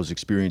I was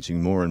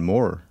experiencing more and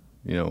more.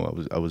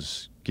 I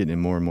was getting in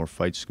more and more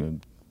fights,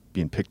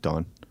 being picked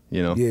on.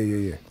 Yeah.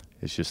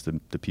 It's just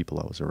the people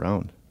I was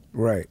around.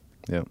 Right.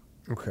 Yeah.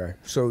 Okay.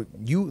 So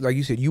you, like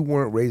you said, you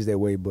weren't raised that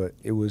way, but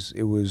it was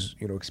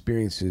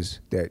experiences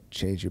that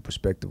changed your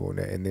perspective on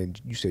that. And then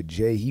you said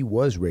Jay, he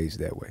was raised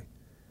that way.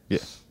 Yeah.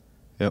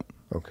 Yep.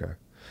 Okay.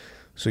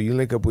 So you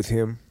link up with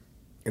him,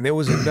 and there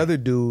was another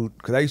dude,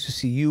 because I used to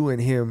see you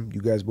and him.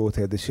 You guys both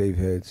had the shaved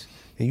heads,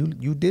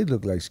 and you did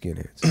look like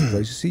skinheads. 'Cause I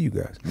used to see you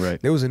guys.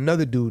 Right. There was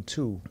another dude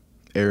too,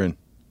 Aaron,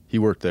 he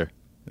worked there.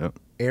 Yep.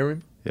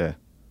 Aaron. Yeah.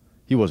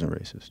 He wasn't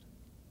racist.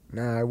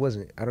 Nah, I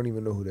wasn't. I don't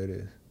even know who that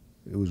is.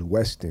 It was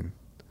Weston,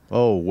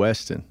 Oh,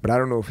 Weston. but I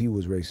don't know if he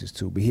was racist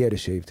too. But he had a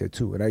shaved head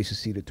too, and I used to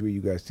see the 3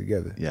 of you guys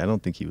together. Yeah, I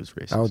don't think he was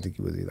racist. I don't think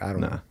he was either. I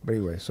don't Nah. know. But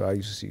anyway, so I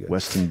used to see you guys.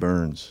 Weston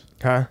Burns.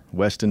 Huh?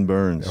 Weston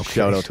Burns. Okay.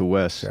 Shout out to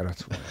Wes. Shout out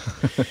to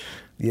him.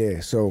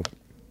 Yeah, so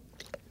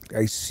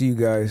I used to see you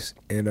guys,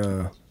 and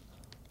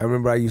I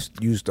remember I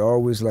used to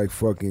always like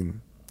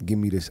fucking give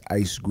me this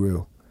ice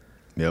grill.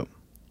 Yep.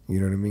 You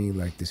know what I mean?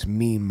 Like this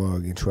mean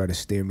mug and try to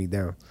stare me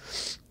down.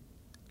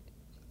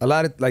 A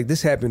lot of, like,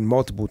 this happened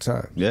multiple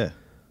times. Yeah.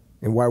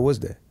 And why was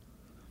that?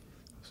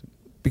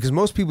 Because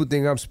most people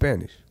think I'm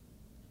Spanish.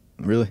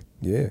 Really?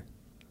 Yeah.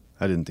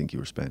 I didn't think you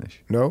were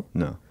Spanish. No?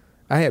 No.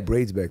 I had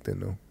braids back then,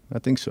 though. I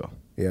think so.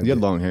 Yeah. You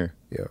had long hair.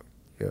 Yeah.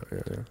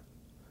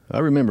 I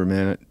remember,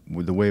 man,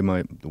 with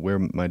where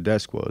my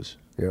desk was.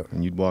 Yeah.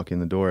 And you'd walk in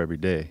the door every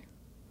day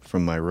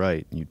from my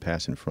right, and you'd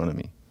pass in front of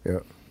me. Yeah.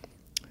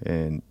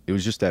 And it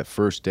was just that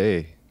first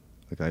day,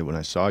 like when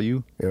I saw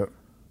you. Yeah.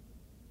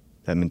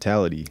 That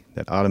mentality,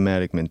 that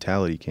automatic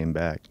mentality came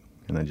back,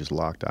 and I just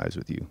locked eyes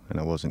with you, and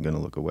I wasn't gonna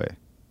look away,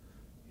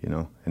 you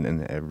know. And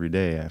then every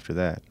day after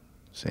that,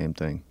 same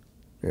thing.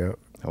 Yeah.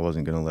 I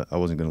wasn't gonna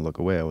look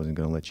away. I wasn't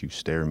gonna let you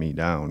stare me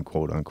down,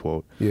 quote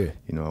unquote. Yeah.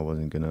 You know, I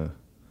wasn't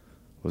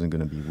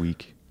gonna be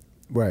weak.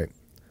 Right.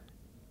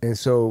 And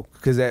so,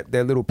 because that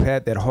little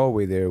path, that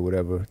hallway there, or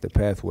whatever, the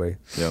pathway.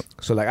 Yep.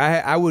 So like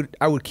I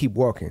would keep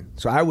walking.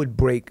 So I would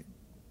break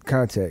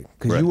contact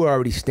because you were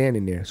already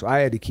standing there. So I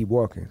had to keep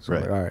walking. So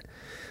I'm like, all right.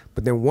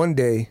 But then one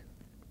day,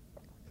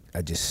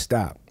 I just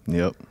stopped.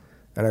 Yep.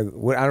 And I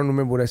don't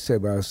remember what I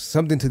said, but I was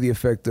something to the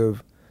effect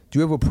of, do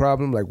you have a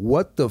problem? Like,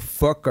 what the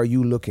fuck are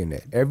you looking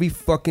at? Every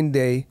fucking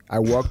day I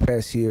walk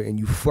past here and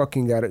you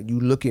fucking you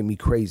look at me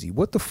crazy.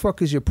 What the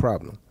fuck is your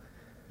problem?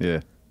 Yeah.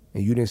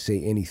 And you didn't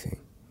say anything.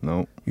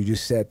 No. You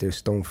just sat there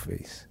stone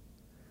faced,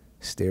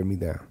 stared me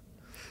down.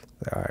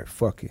 Like, all right,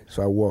 fuck it.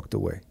 So I walked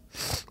away.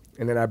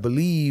 And then I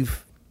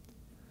believe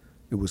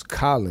it was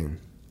Colin.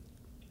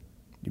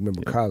 You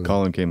remember Colin?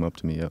 Colin came up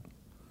to me, yep.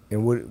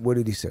 And what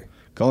did he say?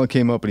 Colin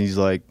came up and he's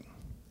like,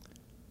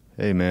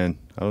 hey man,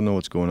 I don't know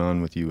what's going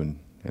on with you and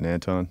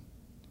Anton.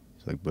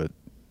 He's like, but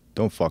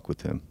don't fuck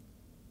with him.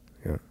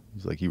 Yeah.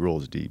 He's like, he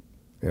rolls deep.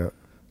 Yeah.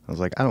 I was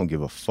like, I don't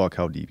give a fuck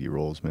how deep he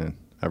rolls, man.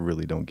 I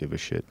really don't give a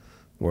shit.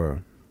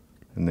 Word.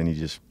 And then he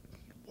just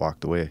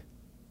walked away.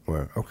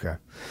 Word. Okay.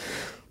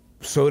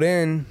 So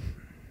then,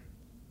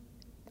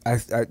 I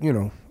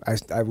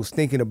was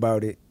thinking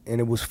about it, and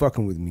it was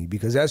fucking with me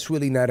because that's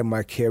really not in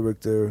my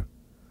character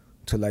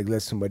to like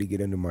let somebody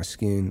get under my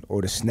skin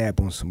or to snap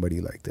on somebody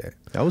like that.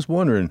 I was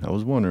wondering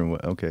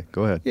what. Okay,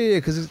 go ahead. Yeah,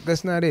 because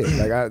that's not it.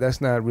 Like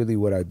that's not really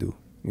what I do.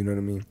 You know what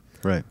I mean?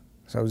 Right.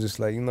 So I was just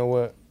like, you know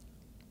what?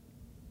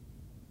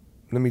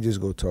 Let me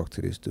just go talk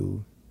to this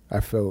dude. I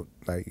felt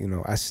like,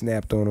 I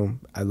snapped on him.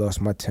 I lost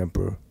my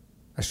temper.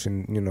 I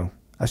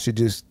should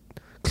just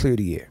clear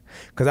the air.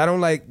 Because I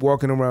don't like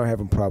walking around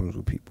having problems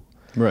with people.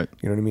 Right.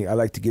 You know what I mean? I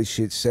like to get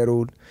shit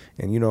settled.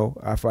 And,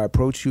 if I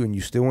approach you and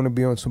you still want to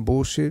be on some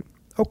bullshit,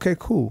 okay,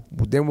 cool.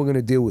 Well, then we're going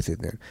to deal with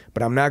it then.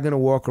 But I'm not going to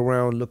walk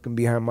around looking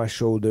behind my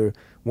shoulder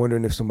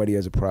wondering if somebody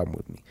has a problem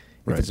with me.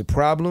 If it's a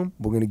problem,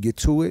 we're going to get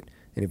to it.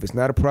 And if it's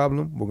not a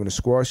problem, we're going to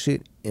squash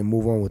it and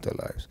move on with our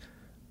lives.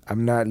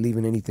 I'm not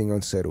leaving anything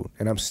unsettled.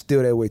 And I'm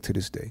still that way to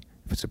this day.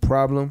 If it's a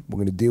problem, we're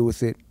going to deal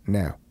with it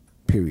now,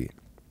 period.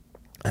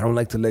 I don't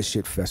like to let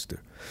shit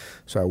fester.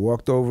 So I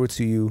walked over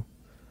to you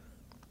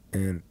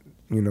and,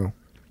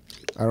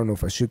 I don't know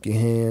if I shook your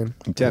hand.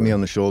 You tapped me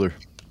on the shoulder.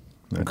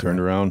 I turned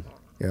around.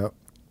 Yep.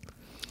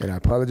 And I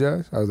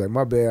apologized. I was like,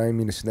 my bad, I didn't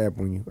mean to snap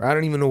on you. I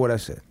don't even know what I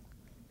said.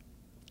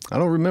 I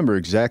don't remember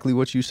exactly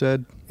what you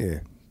said.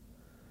 Yeah.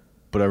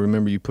 But I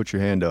remember you put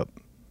your hand up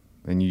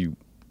and you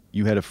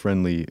had a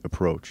friendly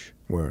approach.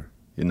 Word.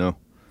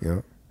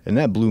 Yeah. And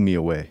that blew me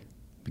away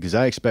because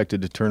I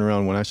expected to turn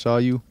around when I saw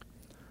you.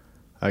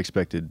 I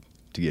expected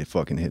to get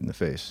fucking hit in the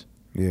face.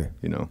 Yeah.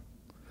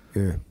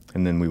 Yeah.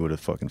 And then we would have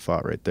fucking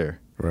fought right there.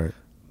 Right.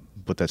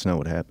 But that's not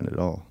what happened at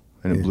all.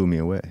 And it blew me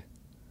away.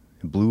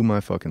 It blew my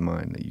fucking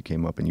mind that you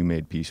came up and you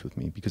made peace with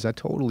me because I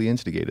totally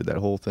instigated that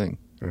whole thing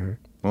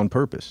on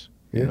purpose,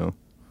 you know?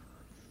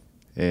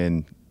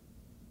 And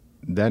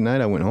that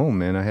night I went home,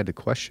 man, I had to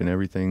question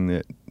everything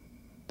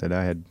that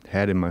I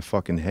had in my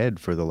fucking head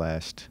for the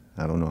last,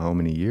 I don't know how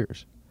many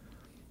years,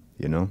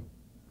 It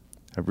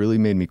really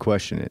made me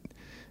question it.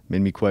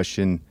 Made me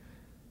question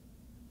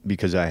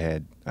because I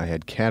had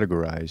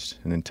categorized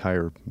an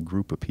entire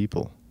group of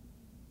people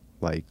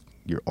like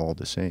you're all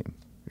the same.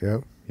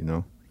 Yep.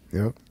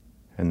 Yep.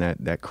 And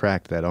that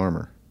cracked that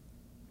armor.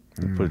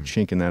 It put a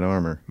chink in that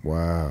armor.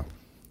 Wow.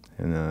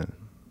 And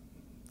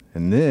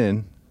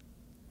then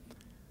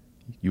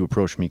you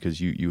approached me because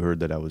you heard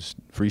that I was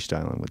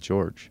freestyling with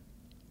George.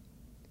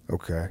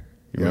 Okay.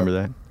 You remember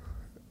that?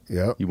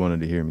 Yep. You wanted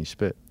to hear me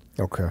spit.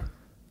 Okay.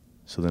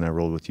 So then I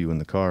rolled with you in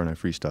the car and I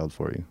freestyled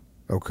for you.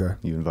 Okay.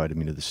 You invited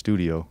me to the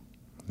studio,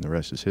 and the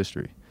rest is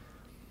history.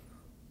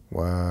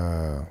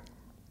 Wow.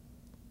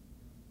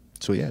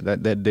 So yeah,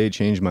 that day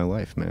changed my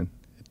life, man.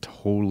 It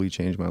totally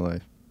changed my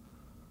life.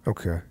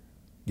 Okay.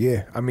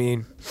 Yeah, I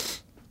mean,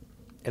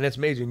 and that's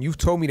major. And you've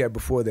told me that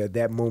before,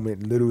 that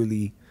moment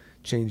literally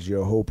changed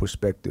your whole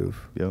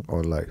perspective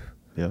on life.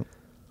 Yep.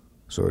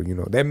 So,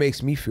 that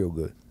makes me feel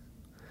good.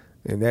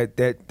 And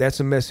that's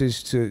a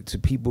message to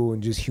people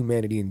and just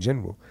humanity in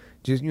general.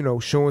 Just,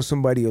 showing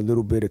somebody a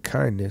little bit of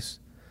kindness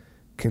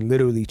can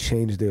literally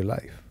change their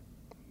life.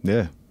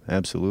 Yeah,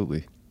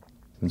 absolutely.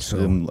 And So-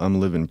 I'm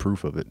living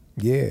proof of it.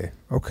 Yeah.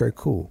 Okay,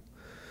 cool.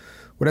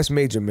 Well, that's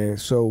major, man.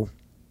 So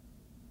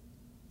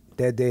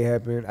that day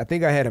happened. I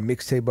think I had a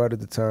mixtape out at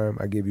the time.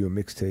 I gave you a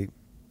mixtape.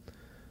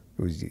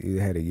 It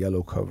had a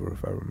yellow cover,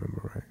 if I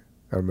remember right.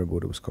 I remember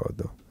what it was called,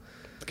 though.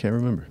 Can't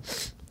remember.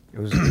 It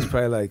was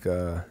probably like,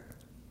 I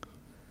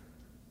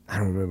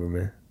don't remember,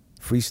 man.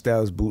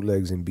 Freestyles,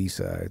 bootlegs, and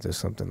B-sides or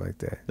something like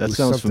that. That It was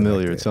sounds something like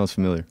familiar. that. It sounds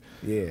familiar.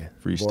 Yeah.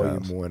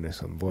 Freestyles. Volume 1 or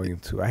something. Volume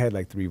 2. I had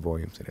like 3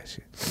 volumes of that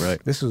shit.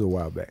 Right. This was a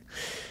while back.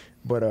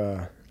 But,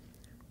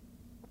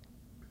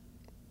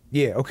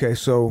 yeah, okay,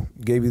 so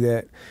gave you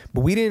that.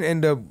 But we didn't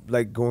end up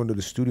like going to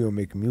the studio and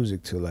making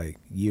music till like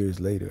years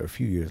later, a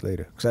few years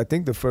later. Because I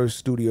think the first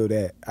studio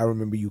that I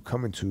remember you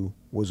coming to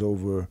was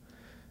over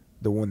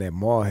the one that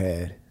Ma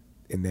had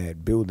in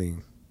that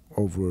building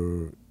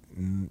over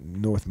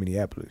North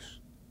Minneapolis.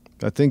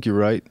 I think you're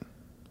right.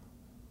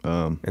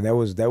 And that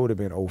would have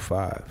been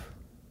 05.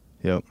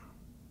 Yep.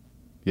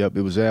 Yep.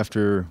 It was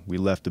after we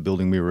left the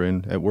building we were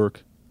in at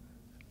work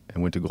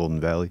and went to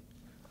Golden Valley.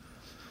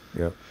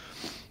 Yep.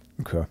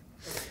 Okay.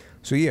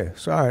 So yeah,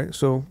 so all right,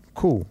 so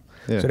cool.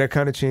 Yeah. So that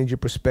kind of changed your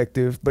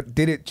perspective. But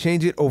did it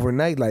change it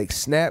overnight, like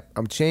snap,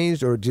 I'm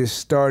changed, or just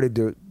started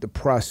the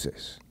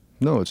process?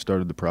 No, it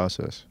started the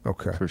process.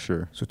 Okay. For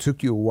sure. So it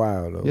took you a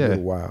while, though, Yeah. a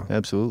little while.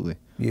 Absolutely.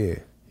 Yeah.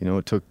 You know,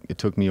 it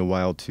took me a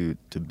while to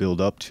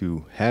build up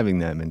to having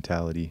that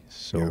mentality.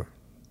 So Yeah.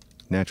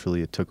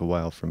 naturally it took a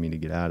while for me to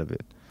get out of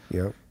it,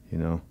 Yep. you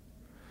know.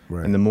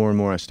 Right. And the more and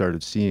more I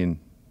started seeing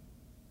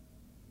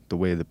the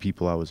way the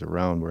people I was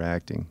around were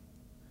acting,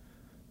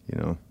 you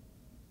know.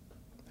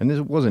 And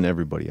it wasn't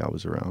everybody I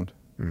was around,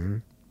 Mm-hmm.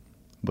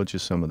 but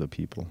just some of the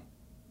people.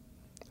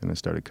 And I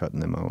started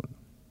cutting them out.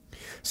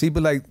 See,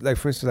 but like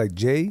for instance, like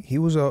Jay, he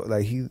was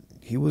like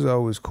he was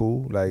always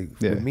cool. Like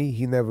Yeah. with me,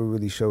 he never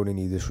really showed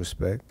any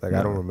disrespect. Like I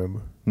No. don't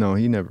remember. No,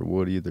 he never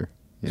would either.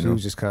 You So know, he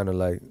was just kind of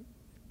like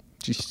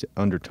just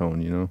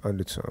undertone, you know.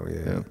 undertone.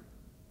 Yeah. Yeah.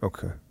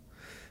 Okay.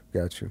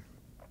 Got you.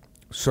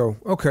 So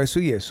okay, so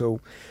yeah,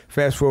 so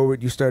fast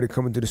forward, you started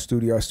coming to the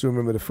studio. I still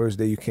remember the first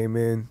day you came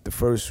in. The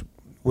first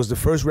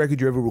record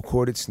you ever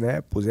recorded,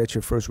 Snap? Was that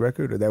your first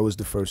record, or that was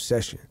the first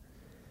session?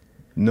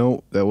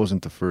 No, that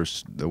wasn't the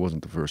first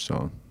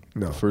song.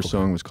 No. The first okay.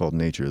 song was called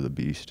Nature of the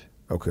Beast,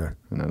 Okay.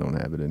 and I don't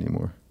have it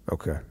anymore.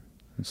 Okay.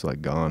 It's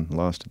like gone,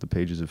 lost at the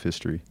pages of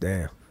history.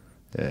 Damn.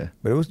 Yeah.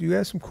 But you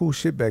had some cool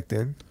shit back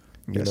then.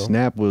 You Yeah, know?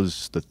 Snap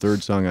was the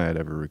third song I had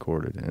ever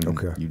recorded, and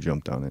Okay. you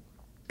jumped on it.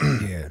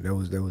 Yeah, that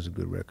was a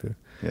good record.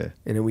 Yeah.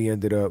 And then we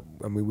ended up.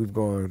 I mean, we've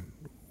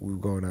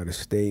gone out of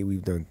state.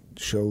 We've done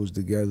shows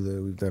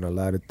together. We've done a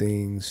lot of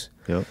things.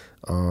 Yep.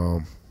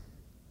 You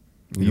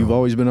You've know,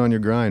 always been on your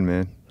grind,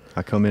 man.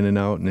 I come in and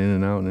out and in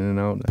and out and in and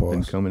out. I've been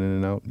Pause. coming in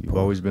and out. You've Pause.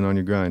 always been on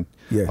your grind.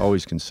 Yes.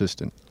 Always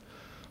consistent.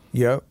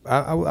 Yeah,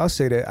 I'll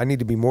say that. I need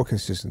to be more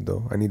consistent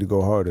though. I need to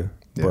go harder.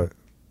 Yeah. But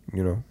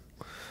you know,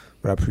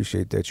 but I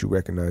appreciate that you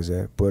recognize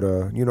that. But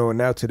you know, and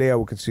now today I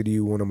would consider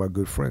you one of my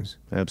good friends.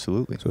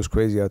 Absolutely. So it's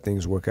crazy how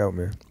things work out,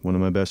 man. One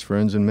of my best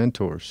friends and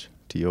mentors.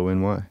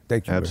 Tony.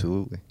 Thank you, man.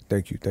 Absolutely.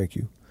 Thank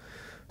you.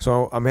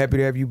 So I'm happy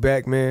to have you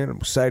back, man. I'm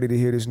excited to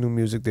hear this new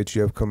music that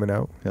you have coming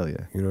out. Hell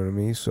yeah. You know what I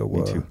mean? So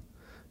Me too.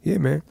 Yeah,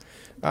 man.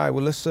 All right,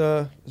 well let's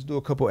do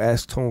a couple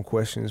Ask Tone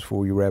questions before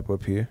we wrap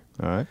up here.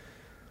 All right.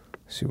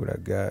 See what I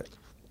got.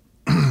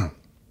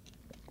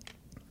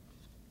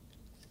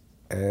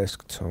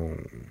 Ask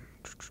Tone.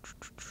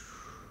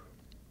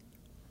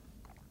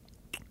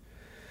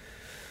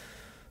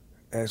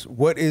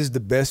 What is the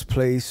best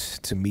place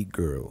to meet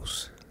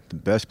girls? The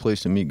best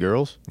place to meet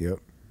girls? Yep.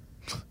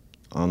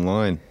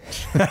 Online.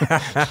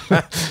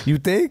 You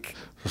think?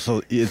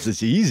 So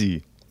it's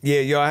easy. Yeah,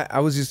 yo, I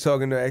was just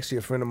talking to actually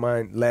a friend of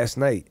mine last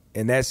night,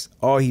 and that's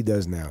all he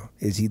does now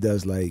is he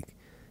does like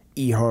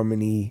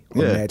eHarmony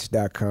or Yeah.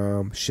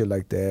 Match.com, shit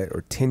like that,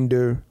 or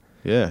Tinder.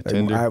 Yeah, Like,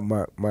 Tinder.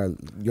 my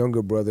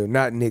younger brother,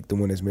 not Nick, the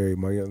one that's married,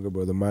 my younger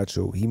brother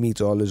Macho, he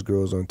meets all his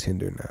girls on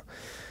Tinder now.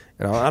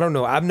 And I don't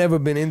know, I've never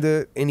been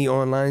into any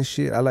online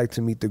shit. I like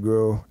to meet the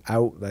girl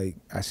out, like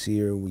I see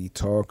her and we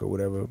talk or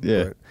whatever.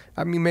 Yeah. But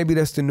I mean, maybe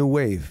that's the new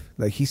wave.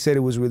 Like he said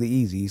it was really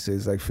easy. He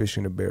says like fish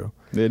in a barrel.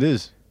 It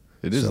is.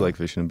 It is So- like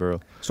fishing in a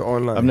barrel. So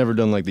online. I've never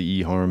done like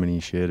the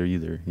eHarmony shit or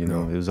either. You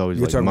know, No. it was always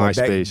You're like talking about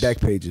MySpace. back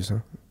pages, huh?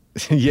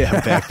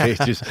 Yeah, back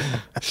pages.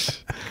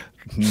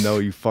 No,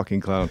 you fucking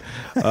clown.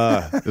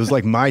 It was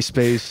like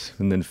MySpace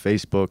and then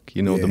Facebook,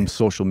 you know, Yeah. them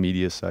social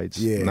media sites.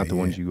 Yeah, Not the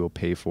ones yeah. you go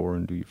pay for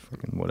and do your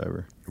fucking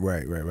whatever.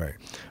 Right.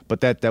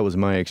 But that was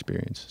my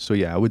experience. So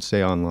yeah, I would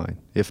say online.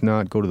 If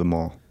not, go to the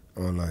mall.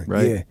 Online.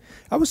 Right. Yeah.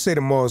 I would say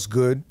the mall's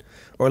good.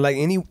 Or like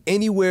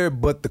anywhere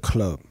but the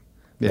club.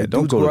 Yeah, Like,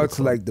 don't dudes go to out the to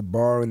club. like the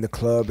bar and the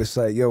club. It's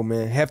like, yo,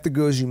 man, half the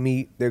girls you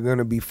meet, they're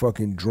gonna be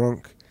fucking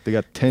drunk. They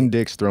got 10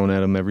 dicks thrown at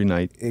them every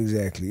night.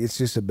 Exactly. It's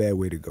just a bad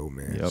way to go,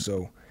 man. Yep.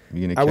 So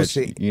You're I gonna would catch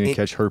say you're gonna it-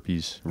 catch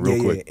herpes real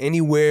yeah, quick.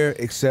 anywhere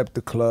except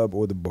the club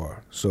or the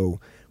bar. So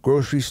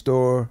grocery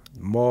store,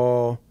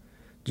 mall,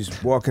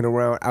 just walking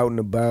around out and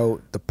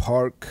about, the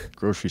park.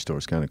 Grocery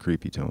store's kind of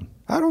creepy, Tone.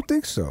 I don't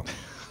think so.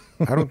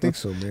 I don't think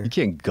so, man. You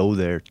can't go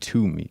there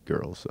to meet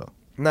girls, though.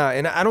 Nah,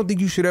 and I don't think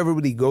you should ever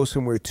really go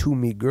somewhere to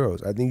meet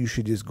girls. I think you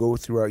should just go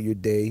throughout your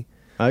day.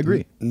 I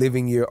agree.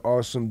 Living your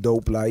awesome,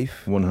 dope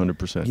life.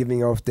 100%.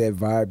 Giving off that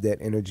vibe, that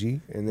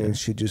energy, and then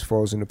shit just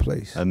falls into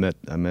place. I met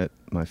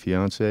my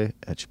fiance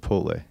at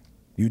Chipotle.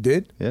 You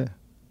did? Yeah.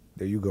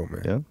 There you go,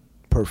 man. Yeah.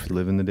 Perfect.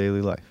 Living the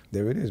daily life.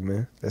 There it is,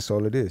 man. That's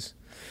all it is.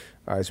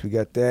 All right, so we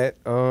got that.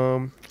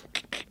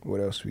 What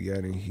else we got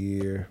in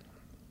here?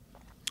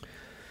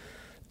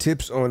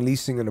 Tips on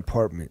leasing an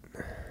apartment.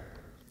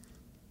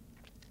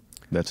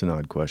 That's an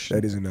odd question.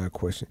 That is an odd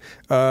question.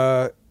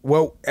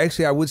 Well,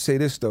 actually, I would say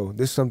this, though.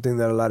 This is something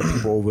that a lot of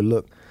people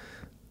overlook.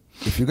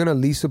 If you're going to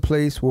lease a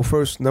place, well,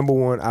 first, number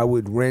one, I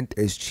would rent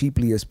as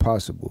cheaply as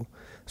possible.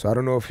 So I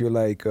don't know if you're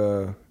like,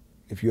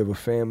 if you have a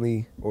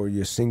family or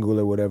you're single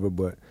or whatever,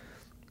 but,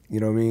 you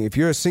know what I mean? If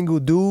you're a single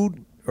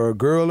dude or a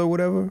girl or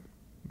whatever,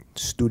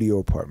 studio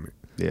apartment.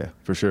 Yeah,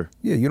 for sure.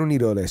 Yeah, you don't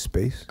need all that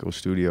space. Go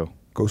studio.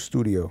 Go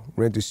studio.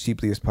 Rent as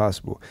cheaply as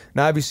possible.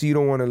 Now, obviously, you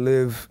don't want to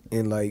live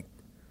in, like,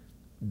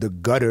 the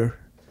gutter.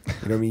 You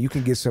know what I mean? You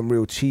can get some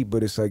real cheap,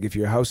 but it's like if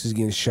your house is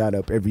getting shot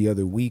up every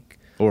other week.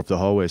 Or if the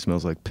hallway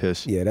smells like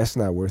piss. Yeah, that's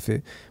not worth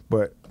it.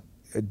 But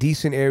a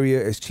decent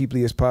area as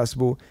cheaply as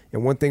possible.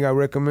 And one thing I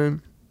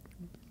recommend,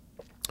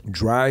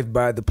 drive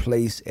by the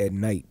place at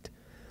night.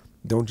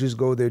 Don't just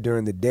go there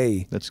during the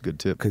day. That's a good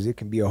tip. Because it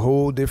can be a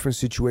whole different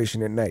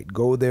situation at night.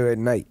 Go there at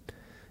night.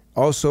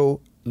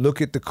 Also,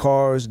 look at the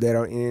cars that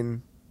are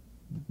in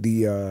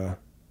the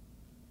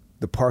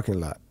parking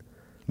lot.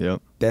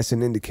 Yep. That's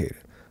an indicator.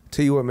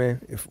 Tell you what,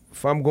 man,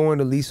 if I'm going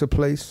to lease a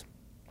place,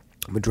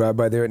 I'm going to drive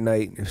by there at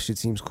night if shit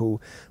seems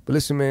cool. But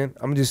listen, man,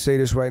 I'm going to just say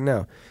this right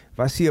now. If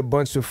I see a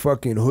bunch of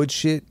fucking hood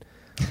shit,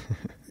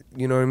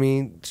 you know what I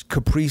mean,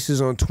 Caprices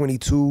on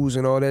 22s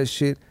and all that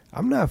shit,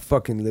 I'm not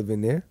fucking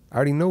living there. I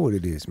already know what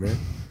it is, man.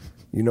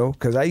 You know,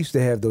 because I used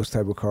to have those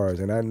type of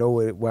cars, and I know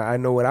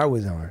what I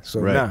was on.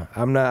 So right. nah,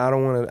 I'm not. I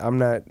don't want to. I'm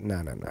not.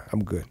 Nah.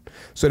 I'm good.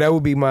 So that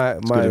would be my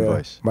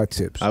advice. My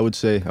tips. I would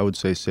say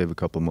save a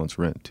couple months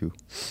rent too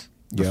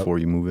before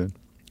you move in.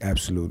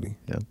 Absolutely.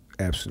 Yeah.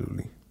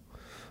 Absolutely.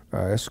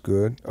 All right, that's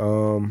good.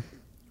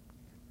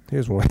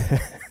 Here's one.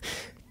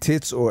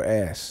 Tits or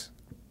ass?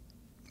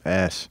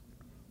 Ass.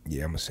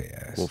 Yeah, I'm gonna say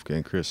ass.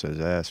 Wolfgang Chris says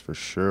ass for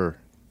sure.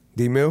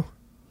 D-Mill?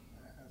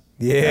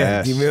 Yeah,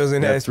 Ass. D-Mill's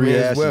an ass three man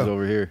asses as well.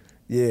 over here.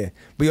 Yeah.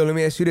 But yo, let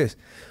me ask you this.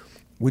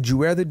 Would you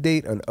rather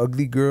date an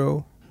ugly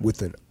girl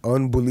with an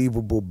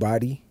unbelievable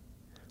body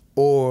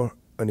or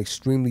an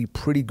extremely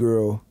pretty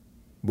girl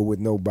but with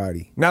no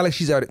body? Not like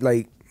she's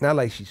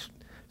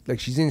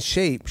she's in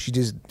shape.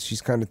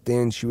 She's kind of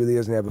thin. She really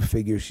doesn't have a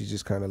figure. She's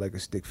just kind of like a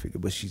stick figure,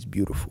 but she's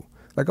beautiful.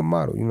 Like a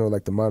model. You know,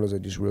 like the models are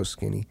just real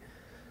skinny.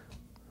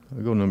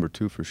 I'll go number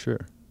 2 for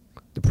sure.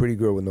 The pretty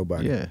girl with no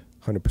body. Yeah.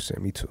 100%.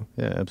 Me too.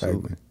 Yeah,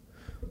 absolutely.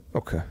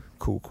 Okay.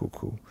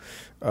 Cool.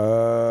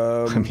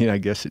 I mean, I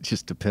guess it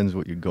just depends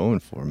what you're going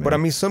for, man. But I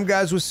mean, some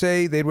guys would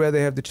say they'd rather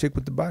have the chick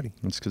with the body.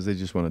 It's because they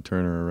just want to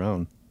turn her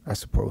around. I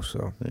suppose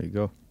so. There you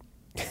go.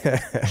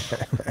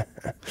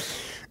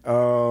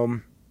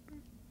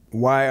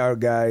 Why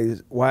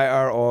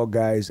are all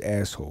guys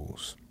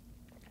assholes?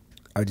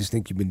 I just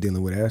think you've been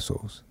dealing with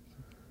assholes.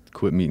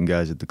 Quit meeting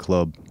guys at the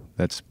club.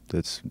 That's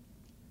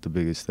the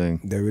biggest thing.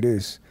 There it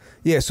is.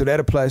 Yeah, so that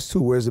applies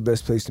too. Where's the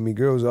best place to meet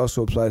girls? It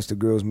also applies to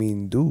girls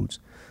meeting dudes.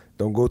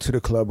 Don't go to the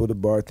club or the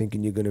bar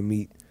thinking you're gonna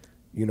meet,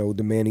 you know,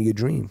 the man of your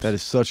dreams. That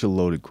is such a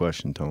loaded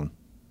question, Tone.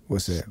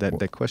 What's that?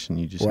 That question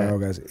you just Why had. are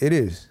guys? It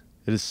is.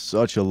 It is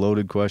such a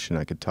loaded question.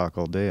 I could talk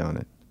all day on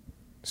it.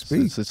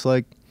 Speak. It's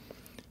like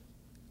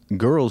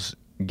girls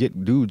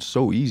get dudes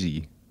so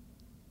easy.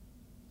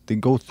 They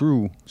go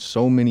through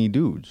so many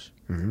dudes.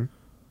 Mm-hmm.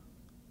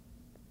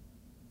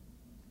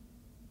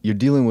 You're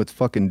dealing with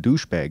fucking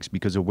douchebags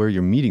because of where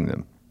you're meeting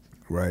them.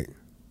 Right.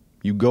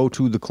 You go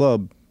to the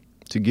club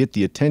to get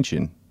the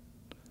attention.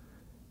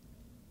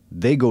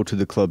 They go to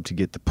the club to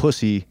get the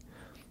pussy.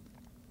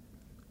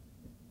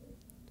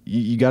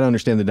 You got to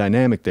understand the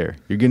dynamic there.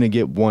 You're going to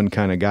get one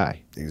kind of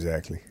guy.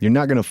 Exactly. You're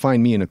not going to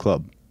find me in a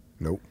club.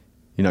 Nope.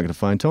 You're not going to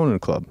find Tone in a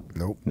club.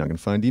 Nope. You're not going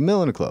to find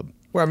D-Mill in a club.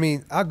 Well, I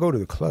mean, I'll go to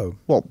the club.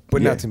 Well,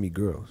 but yeah. not to meet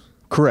girls.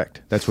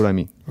 Correct. That's what I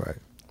mean. Right.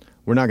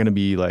 We're not going to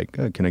be like,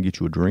 can I get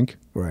you a drink?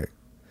 Right.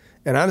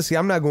 And honestly,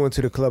 I'm not going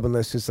to the club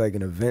unless it's like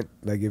an event.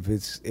 Like if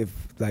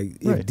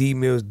Right.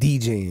 D-Mill's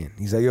DJing,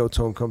 he's like, yo,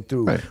 Tone, come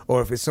through. Right.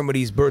 Or if it's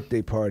somebody's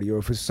birthday party, or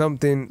if it's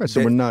something. Right,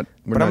 so we're not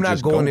I'm not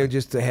just going there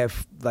just to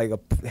have like a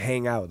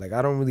hang out. Like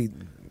I don't really.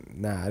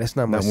 Nah, that's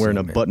not my. Not wearing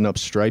scene, a man. button-up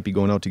stripey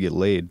going out to get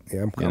laid.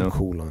 Yeah, I'm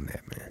cool on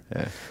that, man.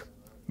 Yeah.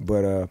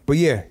 But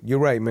yeah, you're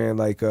right, man.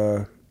 Like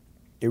it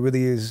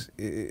really is.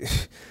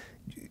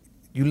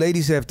 You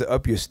ladies have to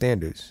up your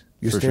standards.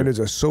 Your For standards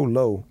are so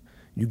low.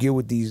 You get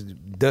with these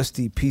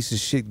dusty piece of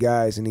shit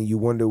guys, and then you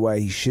wonder why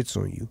he shits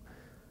on you.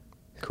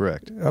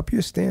 Correct. Up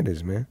your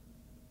standards, man.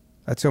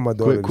 I tell my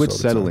daughter Quit this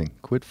all the settling. time.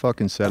 Quit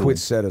fucking settling. Quit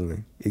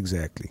settling.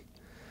 Exactly.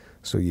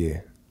 So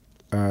yeah.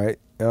 All right.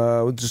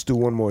 We'll just do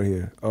one more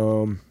here.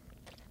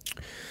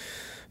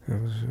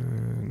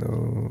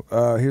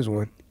 No. Here's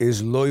one.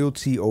 Is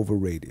loyalty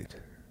overrated?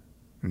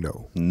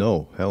 No.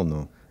 No, hell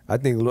no. I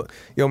think,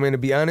 yo, man, to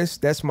be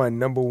honest, that's my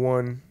number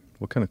one.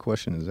 What kind of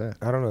question is that?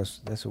 I don't know.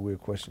 That's a weird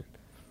question.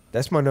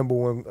 That's my number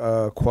one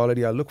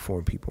quality I look for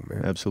in people,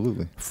 man.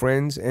 Absolutely.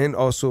 Friends and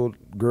also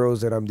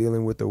girls that I'm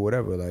dealing with or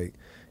whatever. Like,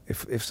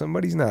 if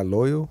somebody's not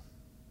loyal,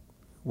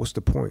 what's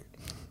the point?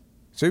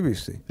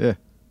 Seriously. Yeah.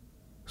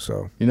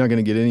 So. You're not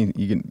going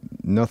to get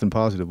nothing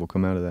positive will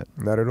come out of that.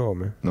 Not at all,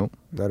 man. Nope.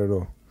 Not at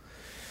all.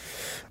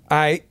 All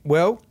right,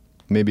 well.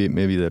 Maybe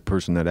that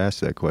person that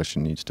asked that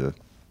question needs to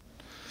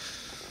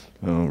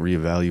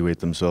reevaluate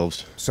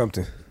themselves.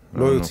 Something.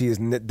 Loyalty is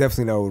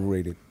definitely not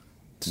overrated.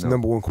 It's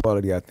number one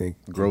quality, I think.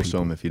 Grow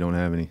some if you don't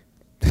have any.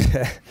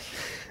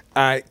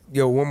 All right,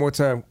 yo, one more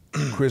time.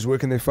 Chris, where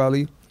can they follow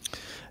you?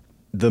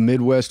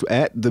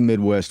 At the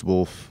Midwest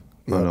Wolf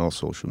on all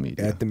social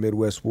media. At the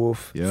Midwest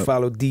Wolf. Yep.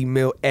 Follow D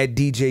Mill at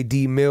DJ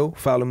D Mill.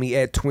 Follow me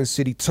at Twin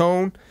City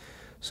Tone.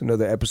 It's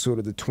another episode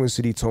of the Twin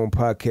City Tone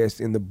podcast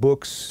in the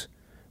books.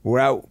 We're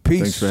out.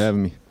 Peace. Thanks for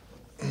having me.